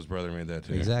cool. His brother made that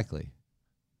too. Exactly.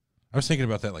 I was thinking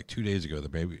about that like 2 days ago. The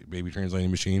baby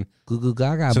translating machine. Goo goo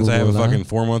gaga. Since I have a boo-boo, huh? fucking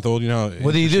 4-month-old, you know.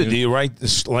 What do you do? machine- Do you write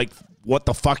this like what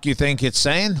the fuck you think it's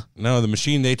saying? No, the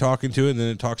machine, they talk into it, and then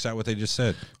it talks out what they just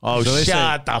said. Oh, So they say-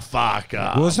 shut the fuck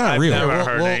up. Well, it's not I've real. never We'll,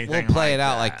 heard we'll anything play like it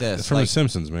out that. like this. It's from Like, The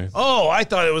Simpsons, man. Oh, I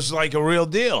thought it was like a real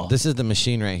deal. this is the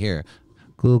machine right here.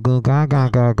 Goo goo gaga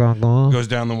gaga gaga. Goes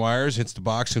down the wires, hits the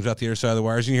box, comes out the other side of the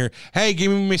wires, and you hear, hey,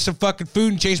 give me some fucking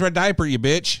food and change my diaper, you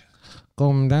bitch.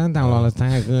 Going down all the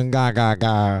time. Goo gaga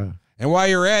gaga. And while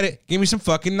you're at it, give me some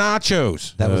fucking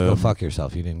nachos. That was go fuck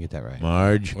yourself. You didn't get that right.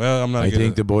 Marge, Well, I'm not I good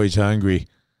think at the boy's hungry.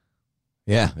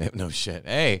 Yeah. No shit.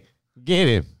 Hey, get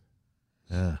him.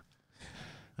 Yeah.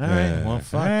 All right. Well,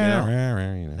 fuck. Yeah,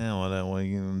 Yeah. you know. Yeah. What are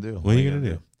you gonna do? What are you gonna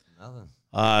do?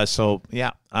 Nothing. So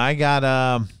yeah, I got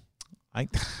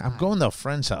I'm going to a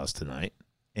friend's house tonight,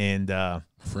 and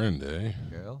Friend, eh?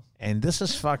 Girl. this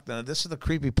is fucked. This is the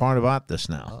creepy part about this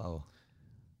now. Oh.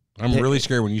 I'm really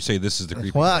scared when you say this is the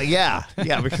creepy. Well, yeah,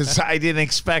 because I didn't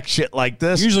expect shit like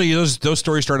this. Usually those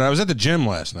stories start out. I was at the gym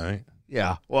last night.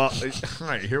 Yeah. Well, all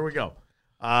right, here we go.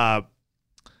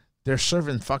 They're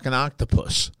serving fucking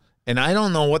octopus, and I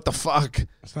don't know what the fuck.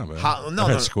 That's not bad. How- no, I've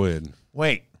had no. squid.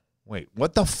 Wait.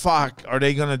 What the fuck are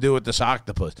they gonna do with this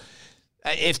octopus?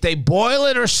 If they boil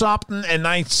it or something, and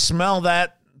I smell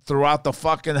that throughout the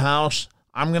fucking house,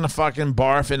 I'm gonna fucking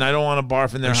barf, and I don't want to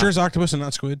barf in there. I'm sure it's octopus and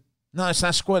not squid. No, it's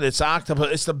not squid. It's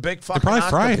octopus. It's the big They fucking probably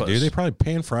fry octopus. it, dude. They probably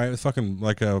pan fry it with fucking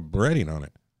like a breading on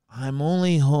it. I'm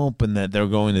only hoping that they're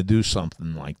going to do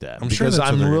something like that. I'm sure because that's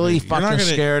what I'm they're really gonna do. You're not fucking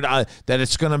gonna- scared that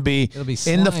it's going to be It'll be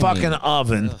in the slimy. fucking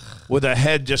oven with a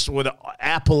head just with an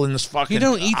apple in this fucking You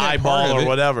don't eat that eyeball part of or it.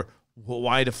 whatever. Well,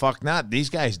 why the fuck not? These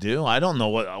guys do. I don't know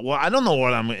what. Well, I don't know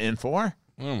what I'm in for.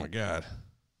 Oh my god!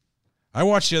 I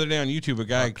watched the other day on YouTube a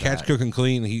guy catch, cook, and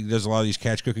clean. He does a lot of these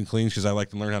catch, cook, and cleans because I like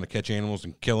to learn how to catch animals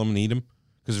and kill them and eat them.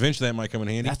 Because eventually that might come in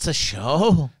handy. That's a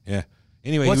show. Yeah.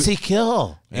 Anyway, What's he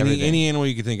kill? any animal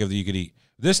you could think of that you could eat.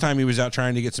 This time he was out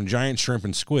trying to get some giant shrimp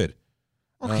and squid.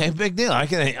 Okay, big deal. I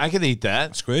can eat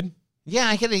that. Squid? Yeah,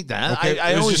 I can eat that. Okay,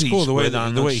 I it was always just eat cool the way squid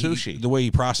on the way sushi. the way he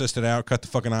processed it out, cut the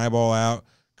fucking eyeball out,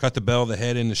 cut the bell, the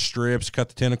head into strips, cut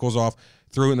the tentacles off,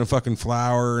 threw it in a fucking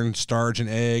flour and starch and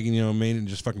egg, and made it and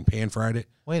just fucking pan fried it.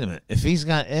 Wait a minute. If he's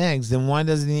got eggs, then why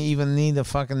doesn't he even need the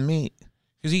fucking meat?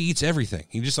 Because he eats everything.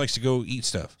 He just likes to go eat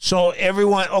stuff. So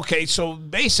everyone, okay, so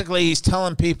basically he's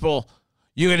telling people,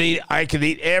 I could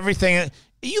eat everything.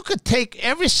 You could take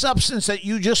every substance that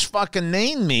you just fucking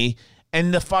named me,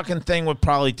 and the fucking thing would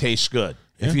probably taste good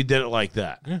if you did it like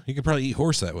that. Yeah, he could probably eat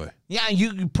horse that way. Yeah,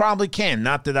 you probably can.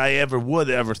 Not that I would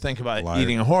ever think about Liar.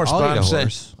 eating a horse, I'll but eat I'm a saying,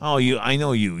 horse. I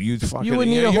know you. You fucking, wouldn't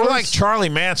eat a you're horse? like Charlie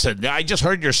Manson. I just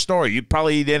heard your story. You'd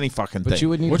probably eat any fucking But thing. you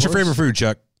wouldn't eat What's your horse? favorite food,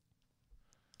 Chuck?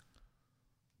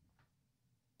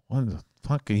 What the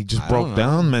fuck? He just I broke don't know.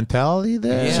 down mentality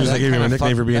there. As soon as I that gave him a kinda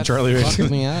nickname for being that Charlie fucked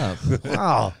Manson. me up.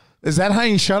 Wow. Is that how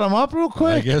you shut him up real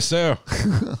quick? I guess so.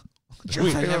 I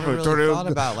never really thought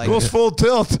about like Goes full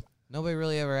tilt. Nobody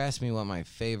really ever asked me what my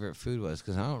favorite food was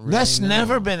because I don't really That's know.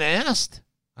 never been asked.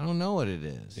 I don't know what it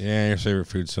is. Yeah, your favorite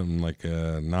food's something like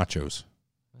nachos.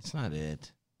 That's not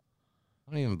it.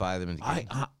 I don't even buy them.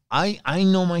 I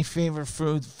know my favorite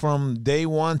food from day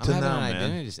one to I'm now, having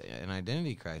man. an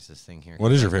identity crisis thing here.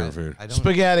 What is your favorite food? I don't,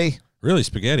 Spaghetti Really,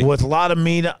 spaghetti? with a lot of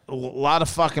meat, a lot of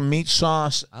fucking meat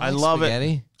sauce. I like love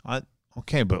spaghetti. it.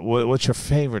 Okay, but what's your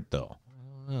favorite though?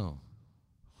 I don't know.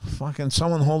 Fucking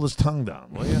someone hold his tongue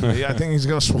down, will you? Yeah, I think he's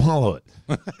gonna swallow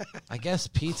it. I guess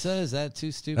pizza. Is that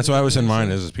too stupid? That's what I was in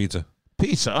mind as pizza.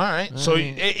 Pizza. All right. So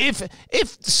mean-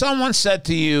 if someone said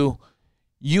to you,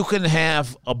 you can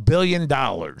have $1 billion,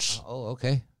 Oh,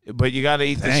 okay. but you got to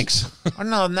eat this. Thanks. Or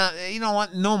no, not. You know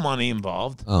what? No money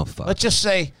involved. Oh, fuck. Let's just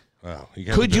say, Wow, you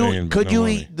got could $1 billion, but could no you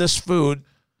money. eat this food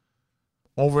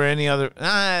over any other?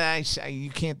 You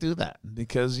can't do that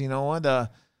because you know what?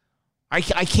 I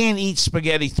can't eat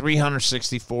spaghetti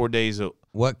 364 days.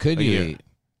 What could a you year. eat?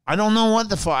 I don't know what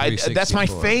the fuck. That's my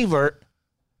 364. favorite,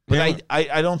 but Yeah,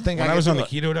 I don't think When I could was on do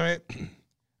the it. keto diet,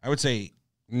 I would say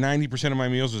 90% of my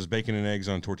meals was bacon and eggs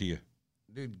on tortilla.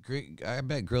 Dude, I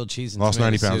bet grilled cheese and Lost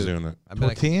tomato 90 pounds soup. doing that. I bet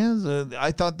I could- Tortillas?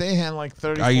 I thought they had like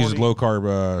 30. I used 40. low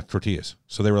carb tortillas,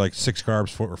 so they were like 6 carbs,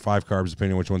 4 or 5 carbs,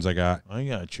 depending on which ones I got. I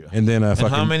got you. And then And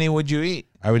fucking, how many would you eat?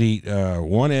 I would eat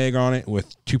 1 egg on it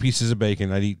with 2 pieces of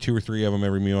bacon. I'd eat 2 or 3 of them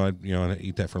every meal. I'd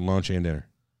eat that for lunch and dinner.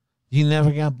 You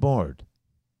never got bored.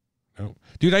 No.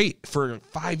 Dude, I ate for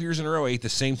 5 years in a row. I ate the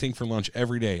same thing for lunch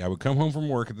every day. I would come home from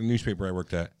work at the newspaper I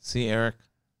worked at. See, Eric,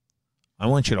 I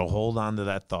want you to hold on to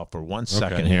that thought for 1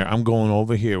 second Okay. here. I'm going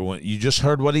over here. You just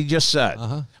heard what he just said.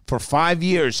 Uh-huh. For 5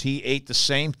 years, he ate the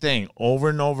same thing over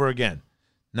and over again.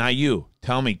 Now you,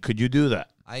 tell me, could you do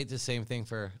that? I ate the same thing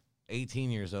for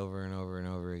 18 years over and over and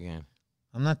over again.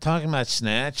 I'm not talking about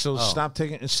snatch, so Oh. stop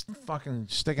sticking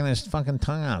his fucking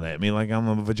tongue out at me like I'm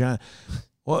a vagina.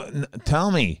 Well, tell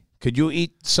me, could you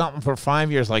eat something for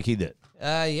 5 years like he did?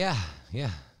 Yeah.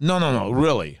 No,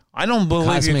 really. I don't believe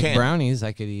you Cosmic can. brownies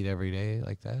I could eat every day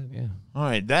like that. Yeah. All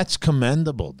right, that's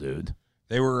commendable, dude.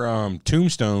 They were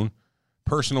Tombstone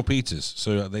personal pizzas.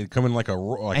 So they'd come in like a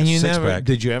And you never six-pack.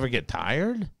 did you ever get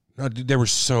tired? No, dude, they were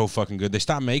so fucking good. They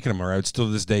stopped making them, or I would still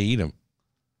to this day eat them.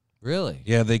 Really?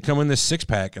 Yeah, they come in this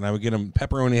 6-pack, and I would get them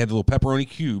pepperoni. They had the little pepperoni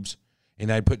cubes,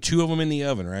 and I'd put 2 of them in the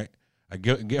oven, right? I'd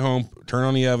get home, turn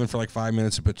on the oven for like 5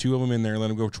 minutes, and put 2 of them in there, let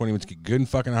them go for 20 minutes, get good and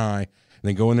fucking high, and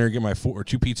then go in there and get my 4 or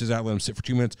 2 pizzas out, let them sit for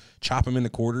 2 minutes, chop them into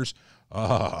quarters.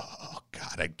 Oh,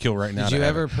 God, I'd kill right now. Did to you have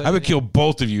ever it. put I would it- kill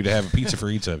both of you to have a pizza for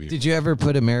each of you. Did you ever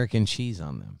put American cheese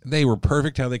on them? They were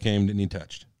perfect how they came, didn't need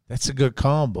touched. That's a good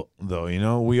call, though. You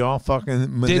know, we all fucking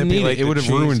manipulate Didn't need it. It the would have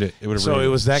cheese. ruined it. It would have So ruined it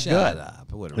was that Shut good.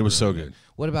 up. It was so good.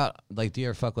 What about, like, do you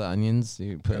ever fuck with onions? Do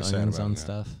you put I'm sad onions about on it, yeah.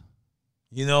 stuff?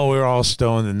 You know, we're all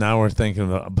stoned, and now we're thinking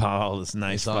about all this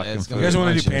nice It's all- fucking it's food. You guys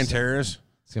want to do Lunches. Panteras?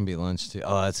 It's going to be lunch, too.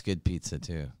 Oh, that's good pizza,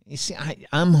 too. You see,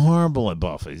 I'm horrible at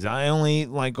buffets. I only eat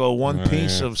like one Oh,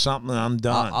 piece yeah. of something, and I'm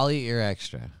done. I'll eat your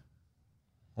extra.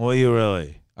 Will you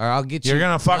really? Or I'll get you. You're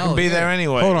gonna fucking No, be here. there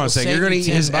anyway. Hold on We'll a second. save You're going to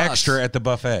you eat his $10. extra at the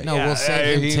buffet. No, Yeah, we'll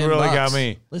save him he 10 really bucks. got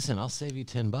me. Listen, I'll save you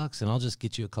 $10, and I'll just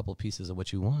get you a couple pieces of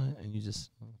what you want, and you just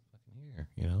fucking here,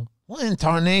 you know? What in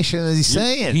tarnation is he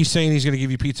saying? He's saying he's going to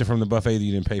give you pizza from the buffet that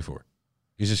you didn't pay for.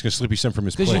 He's just going to slip you some from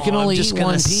his 'Cause plate. you can I'm only just eat gonna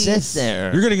one sit piece.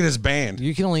 there. You're going to get his band.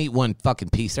 You can only eat one fucking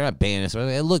piece. They're not banning us.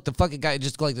 Hey, look, the fucking guy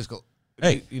just go like this. Go.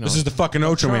 Hey, you know, this is the fucking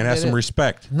Ocho Trump man. Have did some it.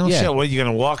 respect. No Yeah. shit. What, you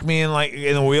gonna walk me in like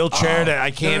in a wheelchair that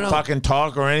I can't no. fucking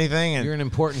talk or anything? And You're an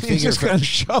important he's figure. just For, gonna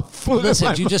shove food. in listen,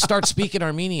 my you just start speaking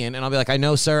Armenian, and I'll be like, I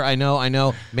know, sir. I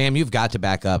know. Ma'am, you've got to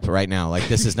back up right now. Like,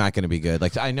 this is not going to be good.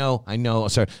 Like, I know,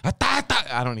 sir.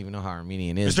 I don't even know how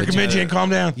Armenian is. Mr. but- Comedian, calm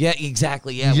down. Yeah,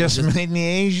 exactly. Yeah. You we'll just made me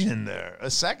Asian there a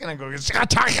second ago.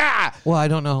 well, I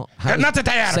don't know. How Not the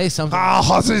tayar. say something.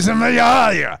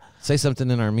 Say something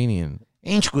in Armenian.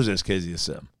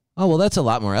 Oh, well, that's a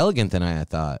lot more elegant than I had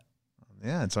thought.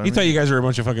 Yeah, it's He thought you guys were a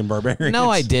bunch of fucking barbarians. No,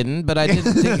 I didn't, but I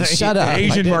didn't think. Shut up. I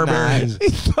Asian did not. barbarians. He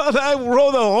thought I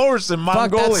rode a horse in Fuck,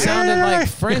 Mongolia. that sounded like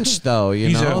French, though. You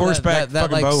He's know, a horseback That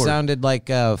fucking like bower. sounded like,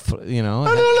 you know.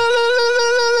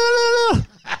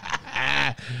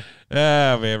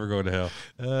 Ah, man, we're going to hell.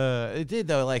 It did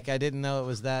though. Like I didn't know it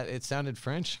was that. It sounded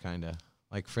French, kind of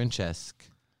like French-esque.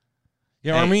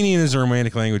 Yeah, Hey. Armenian is a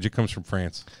romantic language. It comes from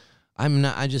France. I'm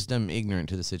not. I just am ignorant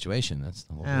to the situation. That's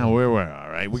the whole. Yeah, thing. we're all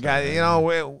right. We got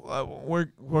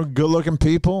we're good looking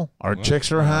people. Our chicks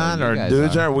are hot. you Our guys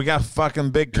dudes are. are. We got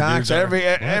fucking big Your cocks. dudes are.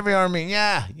 Every Armenian.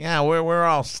 Yeah. We're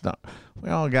all we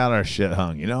all got our shit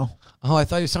hung. You know. Oh, I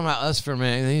thought he was talking about us for a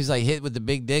minute. And he's like hit with the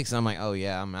big dicks, and I'm like, oh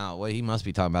yeah, I'm out. Well, he must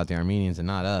be talking about the Armenians and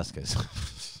not us, because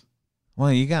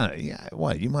Well, you got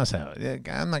what? You must have. Yeah,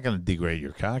 I'm not going to degrade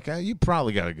your cock. You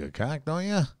probably got a good cock, don't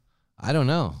you? I don't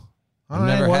know. All I've right,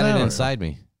 never had whatever. it inside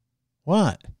me.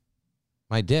 What?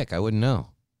 My dick. I wouldn't know.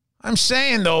 I'm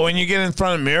saying, though, when you get in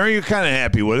front of the mirror, you're kind of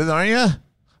happy with it, aren't you?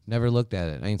 Never looked at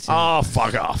it. I ain't seen it. Oh,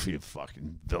 fuck off, you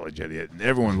fucking village idiot.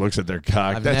 Everyone looks at their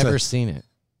cock. I've That's never seen it.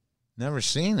 never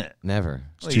seen it. Never.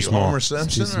 What, too you small. Homer It's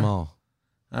Simpson, too or- small.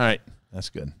 All right. That's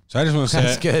good. So I just want to say,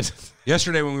 That's good.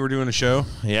 yesterday when we were doing a show,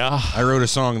 Yeah. I wrote a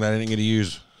song that I didn't get to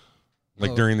use,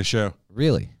 like during the show.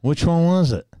 Really? Which one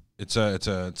was it? It's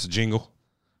a jingle.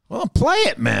 Well, play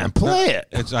it, man. Play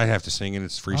it. I have to sing it.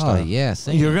 It's Oh, freestyle. yeah.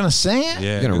 Sing You're it. going to sing it?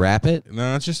 Yeah. You're going to rap it?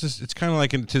 No, it's just it's kind of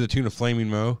like to the tune of Flaming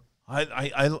Moe.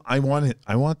 I want it.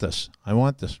 I want this. I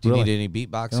want this. Do you Really. need any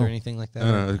beatbox No. or anything like that?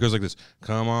 No, it goes like this.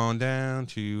 Come on down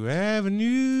to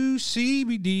Avenue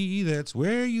CBD. That's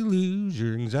where you lose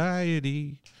your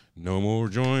anxiety. No more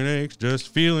joint aches,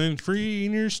 just feeling free.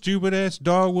 And your stupid ass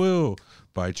dog will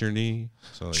bite your knee.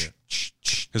 So like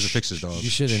because it fixes dogs. You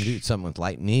shouldn't do something with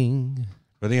lightning.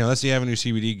 But that's the Avenue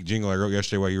CBD jingle I wrote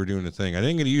yesterday while you were doing the thing. I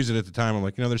didn't get to use it at the time. I'm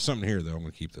like, there's something here though. I'm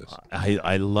gonna keep this.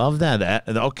 I love that.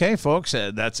 Okay, folks,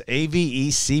 that's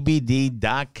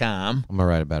avecbd.com. I'm going to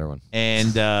write a better one.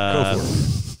 And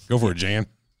Go for it, Jan.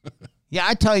 yeah,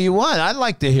 I tell you what, I'd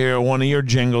like to hear one of your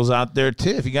jingles out there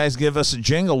too. If you guys give us a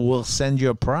jingle, we'll send you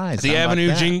a prize. The How about Avenue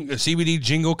that? CBD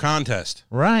jingle contest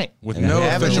Right. with And no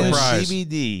Avenue official prize.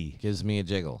 CBD. Gives me a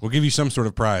jiggle. We'll give you some sort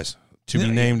of prize to be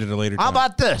named at a later time. How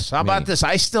about this? How about Me. this?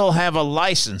 I still have a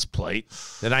license plate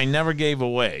that I never gave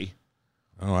away.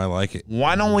 Oh, I like it.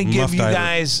 Why don't we give Muff you Diver.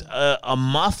 guys a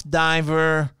Muff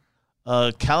Diver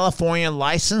California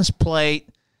license plate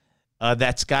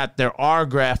that's got their R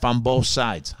graph on both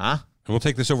sides, huh? And we'll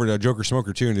take this over to Joker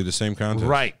Smoker too and do the same contest.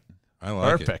 Right. I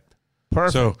like Perfect. it.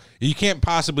 Perfect. So you can't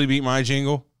possibly beat my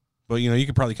jingle, but you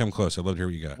could probably come close. I'd love to hear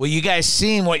what you got. well, you guys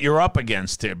seen what you're up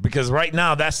against here, because right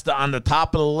now that's on the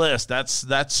top of the list.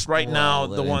 That's right now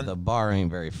the one. The bar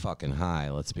ain't very fucking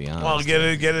high, let's be honest. Well, get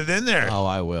it in there. Oh,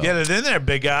 I will. Get it in there,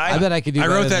 big guy. I bet I could do I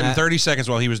better wrote than that in 30 seconds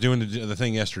while he was doing the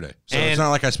thing yesterday. So it's And- not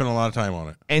like I spent a lot of time on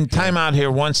it. And time out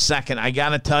here 1 second. I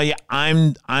gotta tell you,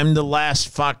 I'm the last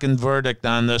fucking verdict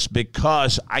on this,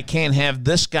 because I can't have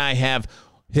this guy have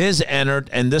his entered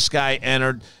and this guy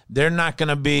entered. They're not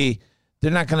gonna be.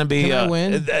 Can I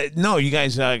win? No, you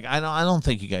guys. I don't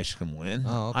think you guys can win.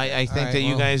 Oh, okay. I think All right, that you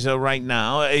well. guys right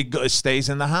now it stays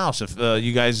in the house if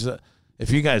you guys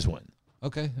win.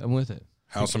 Okay, I'm with it.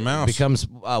 House and Mouse. Becomes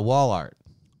wall art.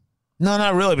 No,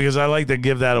 not really, because I like to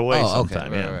give that away Oh, okay.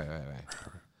 sometime. Right, yeah. right.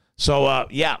 So,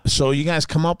 so you guys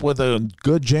come up with a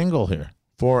good jingle here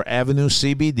for Avenue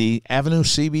CBD. Avenue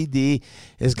CBD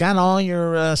has got all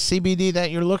your CBD that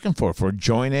you're looking for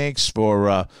joint aches,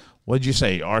 for, what'd you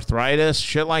say, arthritis,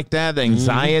 shit like that,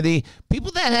 anxiety.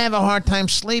 People that have a hard time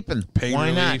sleeping. Pain Why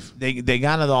relief. not? They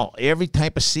got it all. Every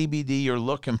type of CBD you're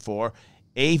looking for,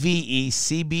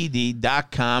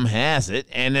 avecbd.com has it.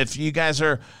 And if you guys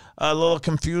are a little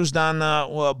confused on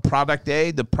product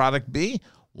A, the product B,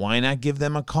 why not give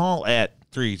them a call at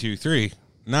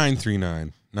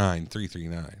 323-939-9339.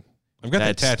 I've got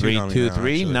that that's tattooed on me now,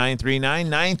 actually.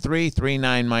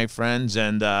 323-939-9339, my friends,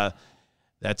 and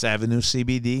that's Avenue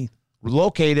CBD,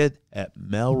 located at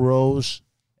Melrose,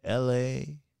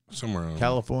 L.A., Somewhere on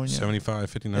California.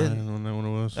 7559, I don't know what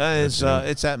it was.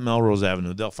 It's at Melrose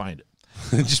Avenue. They'll find it.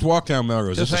 Just walk down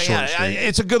Melrose. It's a short street.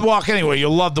 It's a good walk anyway.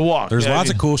 You'll love to walk. There's lots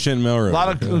of cool shit in Melrose. a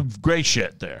lot of great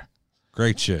shit there.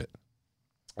 Great shit.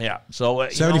 Yeah. So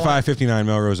 7559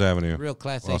 Melrose Avenue, Real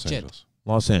Class A Los shit. Angeles.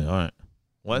 Los Angeles. All right.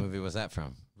 What What? movie was that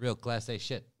from? Real Class A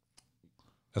shit.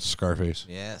 That's Scarface.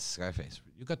 Yes, Scarface.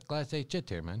 You got Class A shit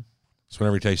here, man. It's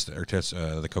whenever he tastes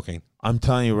the cocaine. I'm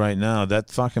telling you right now, that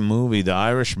fucking movie, The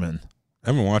Irishman. I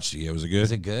haven't watched it yet. Was it good?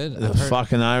 Is it good? The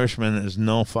fucking Irishman is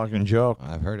no fucking joke.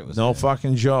 I've heard it was No good.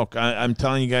 fucking joke. I'm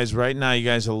telling you guys right now, you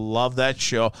guys will love that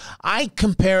show. I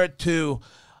compare it to,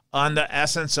 on the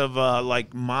essence of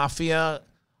like Mafia,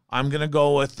 I'm going to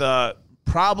go with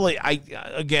probably,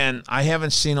 I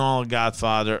haven't seen all of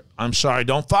Godfather. I'm sorry.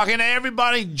 Don't fucking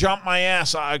everybody jump my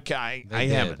ass. I They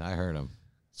haven't. I heard them.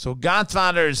 So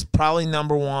Godfather is probably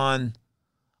number one.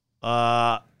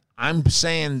 I'm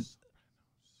saying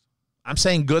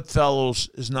Goodfellas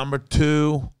is number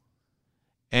two,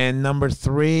 and number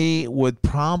three would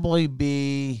probably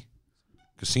be.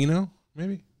 Casino,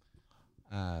 maybe?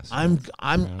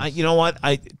 You know what?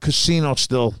 Casino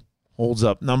still holds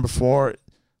up. Number four.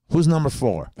 Who's number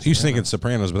four? He's thinking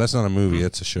Sopranos, but that's not a movie.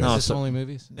 It's a show. No, Is this so- only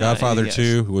movies? Godfather yes.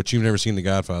 2, which you've never seen The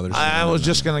Godfather. I was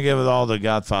just gonna give it all to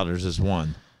Godfathers as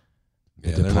one.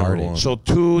 yeah, The they're number Departed. one. So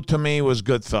two to me was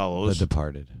The Goodfellas.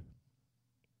 Departed.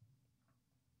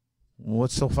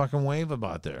 What's the fucking wave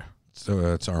about there?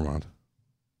 So it's Armand.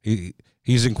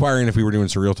 He's inquiring if we were doing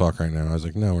Surreal Talk right now. I was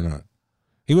like, no, we're not.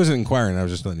 He wasn't inquiring. I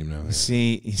was just letting him know. You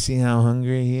see how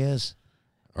hungry he is?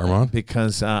 Armand?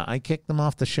 Because I kicked him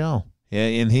off the show. Yeah,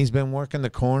 and he's been working the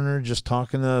corner, just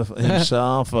talking to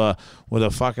himself with a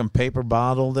fucking paper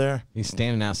bottle there. He's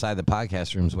standing outside the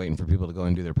podcast rooms waiting for people to go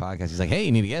and do their podcast. He's like, hey,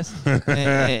 you need a guest?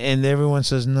 and everyone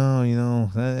says, no,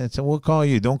 we'll call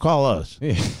you. Don't call us.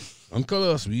 Don't call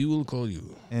us. We will call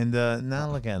you. And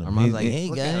now look at him. Armand's like, hey,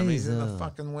 look at him. guys. He's in the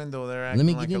fucking window there Let acting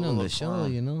me like get in a on little the show,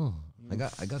 clown. I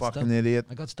got fucking stuff. idiot.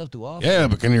 I got stuff to offer. Yeah,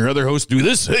 but can your other host do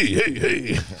this?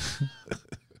 Hey.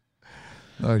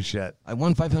 Oh, shit. I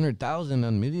won $500,000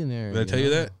 on Millionaire. Did I tell you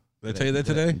that? Did I tell you that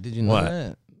today? Did you know What?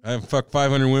 that? I fucked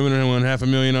 500 women and I won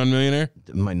 $500,000 on Millionaire.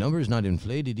 My number's not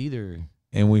inflated either.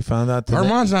 And we found out today.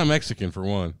 Armand's not Mexican for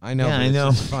one. I know. Yeah, but I it's know.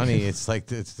 just funny. It's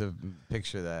like it's the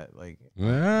picture that like.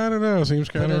 I don't know. Seems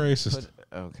kind of racist.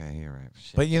 Okay, you're right.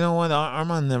 Shit. But you know what?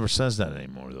 Armand never says that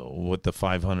anymore, though, with the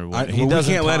 500.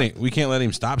 We can't let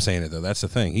him stop saying it though. That's the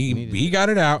thing. He got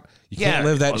it out. You can't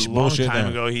live that bullshit long time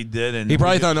down. ago he did, and He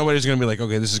probably thought nobody's going to be like,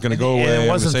 okay, this is going to go away. And I'm it gonna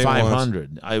wasn't save it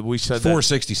once. 500. We said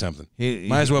 460 something. He-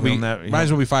 Might as well be. he'll never- Might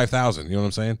as well be 5,000. You know what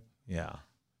I'm saying? Yeah.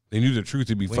 They knew the truth.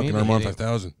 It'd be We fucking need to Armand hit it.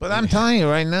 5,000. But I'm telling you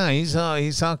right now, he's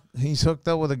hooked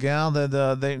up with a gal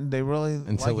that they really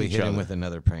Until like we each hit other. him with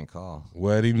another prank call.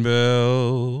 Wedding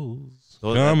bells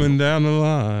So coming down the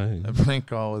line. The prank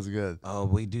call was good. Oh,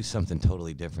 we do something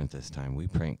totally different this time. We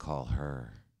prank call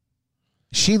her.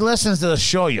 She listens to the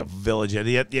show, you village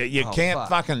idiot. You Oh, can't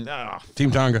fuck. fucking.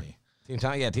 Team Tonga. Team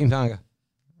Tonga. Yeah, Team Tonga.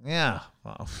 Yeah.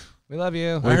 Well, We love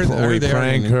you. I heard we they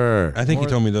prank already- her. I think he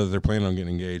told me though that they're planning on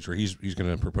getting engaged, or he's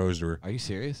going to propose to her. Are you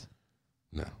serious?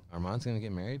 No, Armand's gonna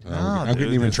get married? I'm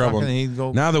getting him in trouble.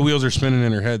 Now the wheels are spinning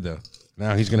in her head though.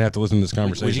 Now he's going to have to listen to this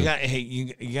conversation.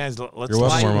 You guys, let's You're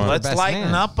welcome, Armand. let's Best lighten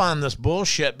man. up on this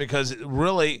bullshit because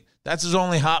really that's his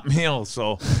only hot meal.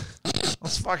 So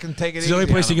let's fucking take it It's easy. the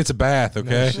only place on he him. gets a bath.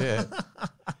 Okay, Shit.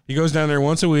 he goes down there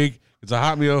once a week. It's a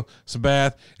hot meal, some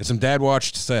bath, and some dad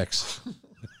watched sex.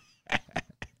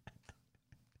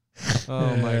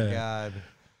 Oh my God.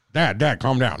 Dad,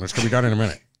 calm down. It's going to be done in a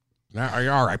minute. Now, are you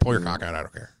all right? Pull your cock out. I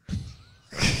don't care.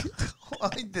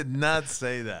 I did not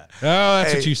say that. Oh,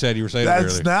 that's Hey, what you said. You were saying it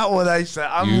That's earlier. not what I said.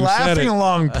 I'm You said laughing it.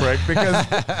 along, prick, because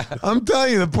I'm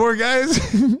telling you, the poor guy is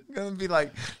gonna be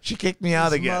like, she kicked me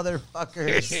out again.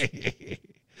 Motherfuckers.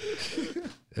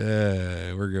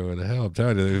 We're going to hell. I'm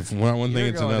telling you, if one thing, You're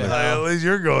it's going to another. hell. At least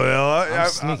you're going hell. I'm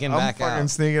sneaking back I'm fucking out.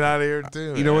 sneaking out of here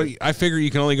too. You know man. what? I figure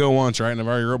you can only go once, right? And I've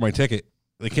already wrote my ticket.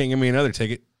 They can't give me another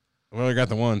ticket. I've only got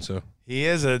the one, so He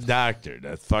is a doctor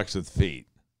that fucks with feet.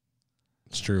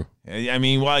 it's true. I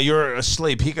mean, while you're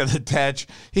asleep, he could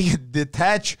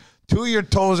detach two of your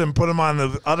toes and put them on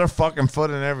the other fucking foot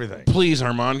and everything. Please,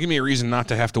 Armand, give me a reason not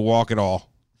to have to walk at all.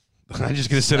 I'm just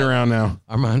gonna sit around now.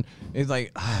 Armand, he's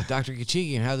like, Dr.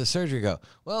 Kachigian, how'd the surgery go?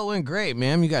 Well, it went great,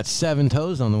 ma'am. You got 7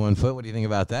 toes on the one foot. What do you think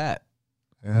about that?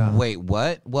 Yeah. Wait,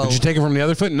 what? Well, Did you take it from the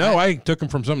other foot? No, I took him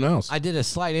from something else. I did a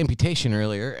slight amputation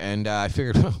earlier, and I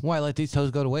figured, why let these toes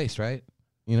go to waste, right?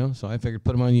 You know, so I figured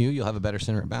put them on you. You'll have a better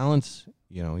center of balance.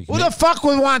 You know, you can Who the fuck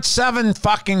would want 7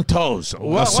 fucking toes?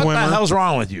 What the swimmer. hell's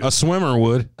wrong with you? A swimmer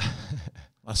would.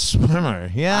 A swimmer.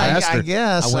 Yeah, asked I her.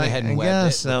 guess. I went ahead and webbed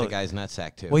guess it with so. the guy's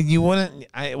nutsack, too. Well, you wouldn't.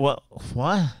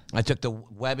 What? I took the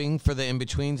webbing for the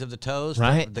in-betweens of the toes.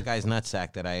 Right. The guy's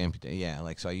nutsack that I amputated. Yeah,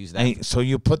 like, so I used that. So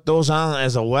you put those on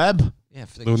as a web? Yeah,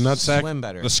 for The the nutsack, swim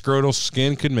better. the scrotal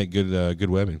skin could make good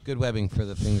webbing. Good webbing for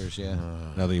the fingers, yeah.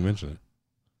 Now that you mention it,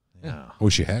 Yeah. I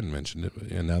wish you hadn't mentioned it, but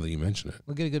yeah, now that you mention it,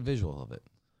 We'll get a good visual of it.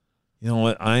 You know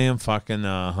what? I am fucking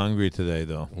hungry today,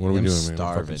 though. what are we I'm doing, man? We're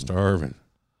fucking starving. starving.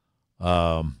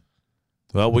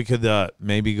 Well, we could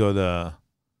maybe go to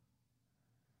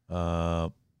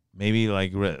maybe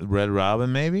like Red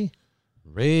Robin, maybe.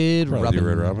 Red Probably Robin.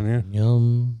 Red Robin, yeah.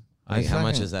 Yum. I Wait, how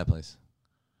much fucking- is that place?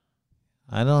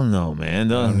 I don't know,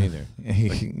 man. I don't either.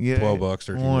 Yeah, $12, $13.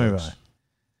 don't worry about it.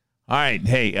 All right,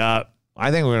 hey, I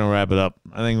think we're gonna wrap it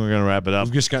up.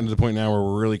 We've just gotten to the point now where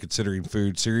we're really considering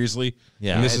food seriously.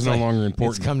 Yeah, and this it's is no like- longer It's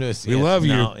important. come to us. We love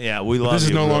you. No, yeah, we but love this is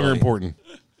you, no longer really. important.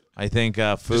 I think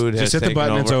food Just has hit the taken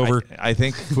button, it's over. I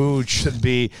think food should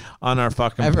be on our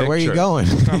fucking Everett, where are you picture. going?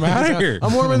 I'm out of here.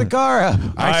 I'm warming the car up. I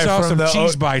All right, saw from some the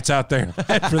cheese bites out there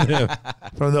for them.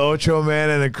 From the Ocho Man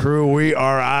and the crew, we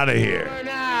are out of here.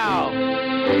 Now,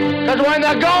 because when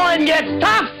the going gets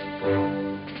tough,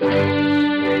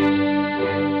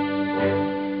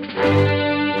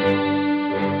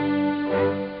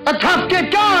 the tough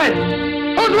get going.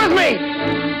 Who's with me?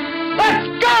 Let's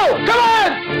go! Come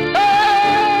on! Ah!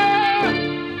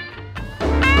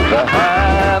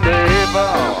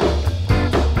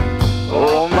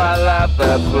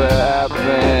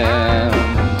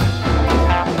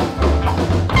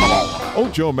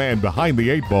 Ocho Man Behind the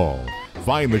Eight Ball.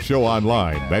 Find the show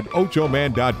online at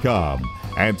ochoman.com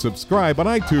and subscribe on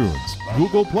iTunes,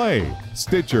 Google Play,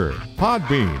 Stitcher,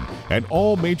 Podbean, and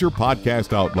all major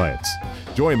podcast outlets.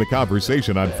 Join the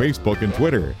conversation on Facebook and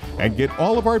Twitter and get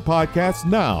all of our podcasts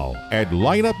now at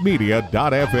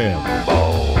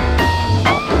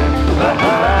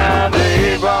lineupmedia.fm.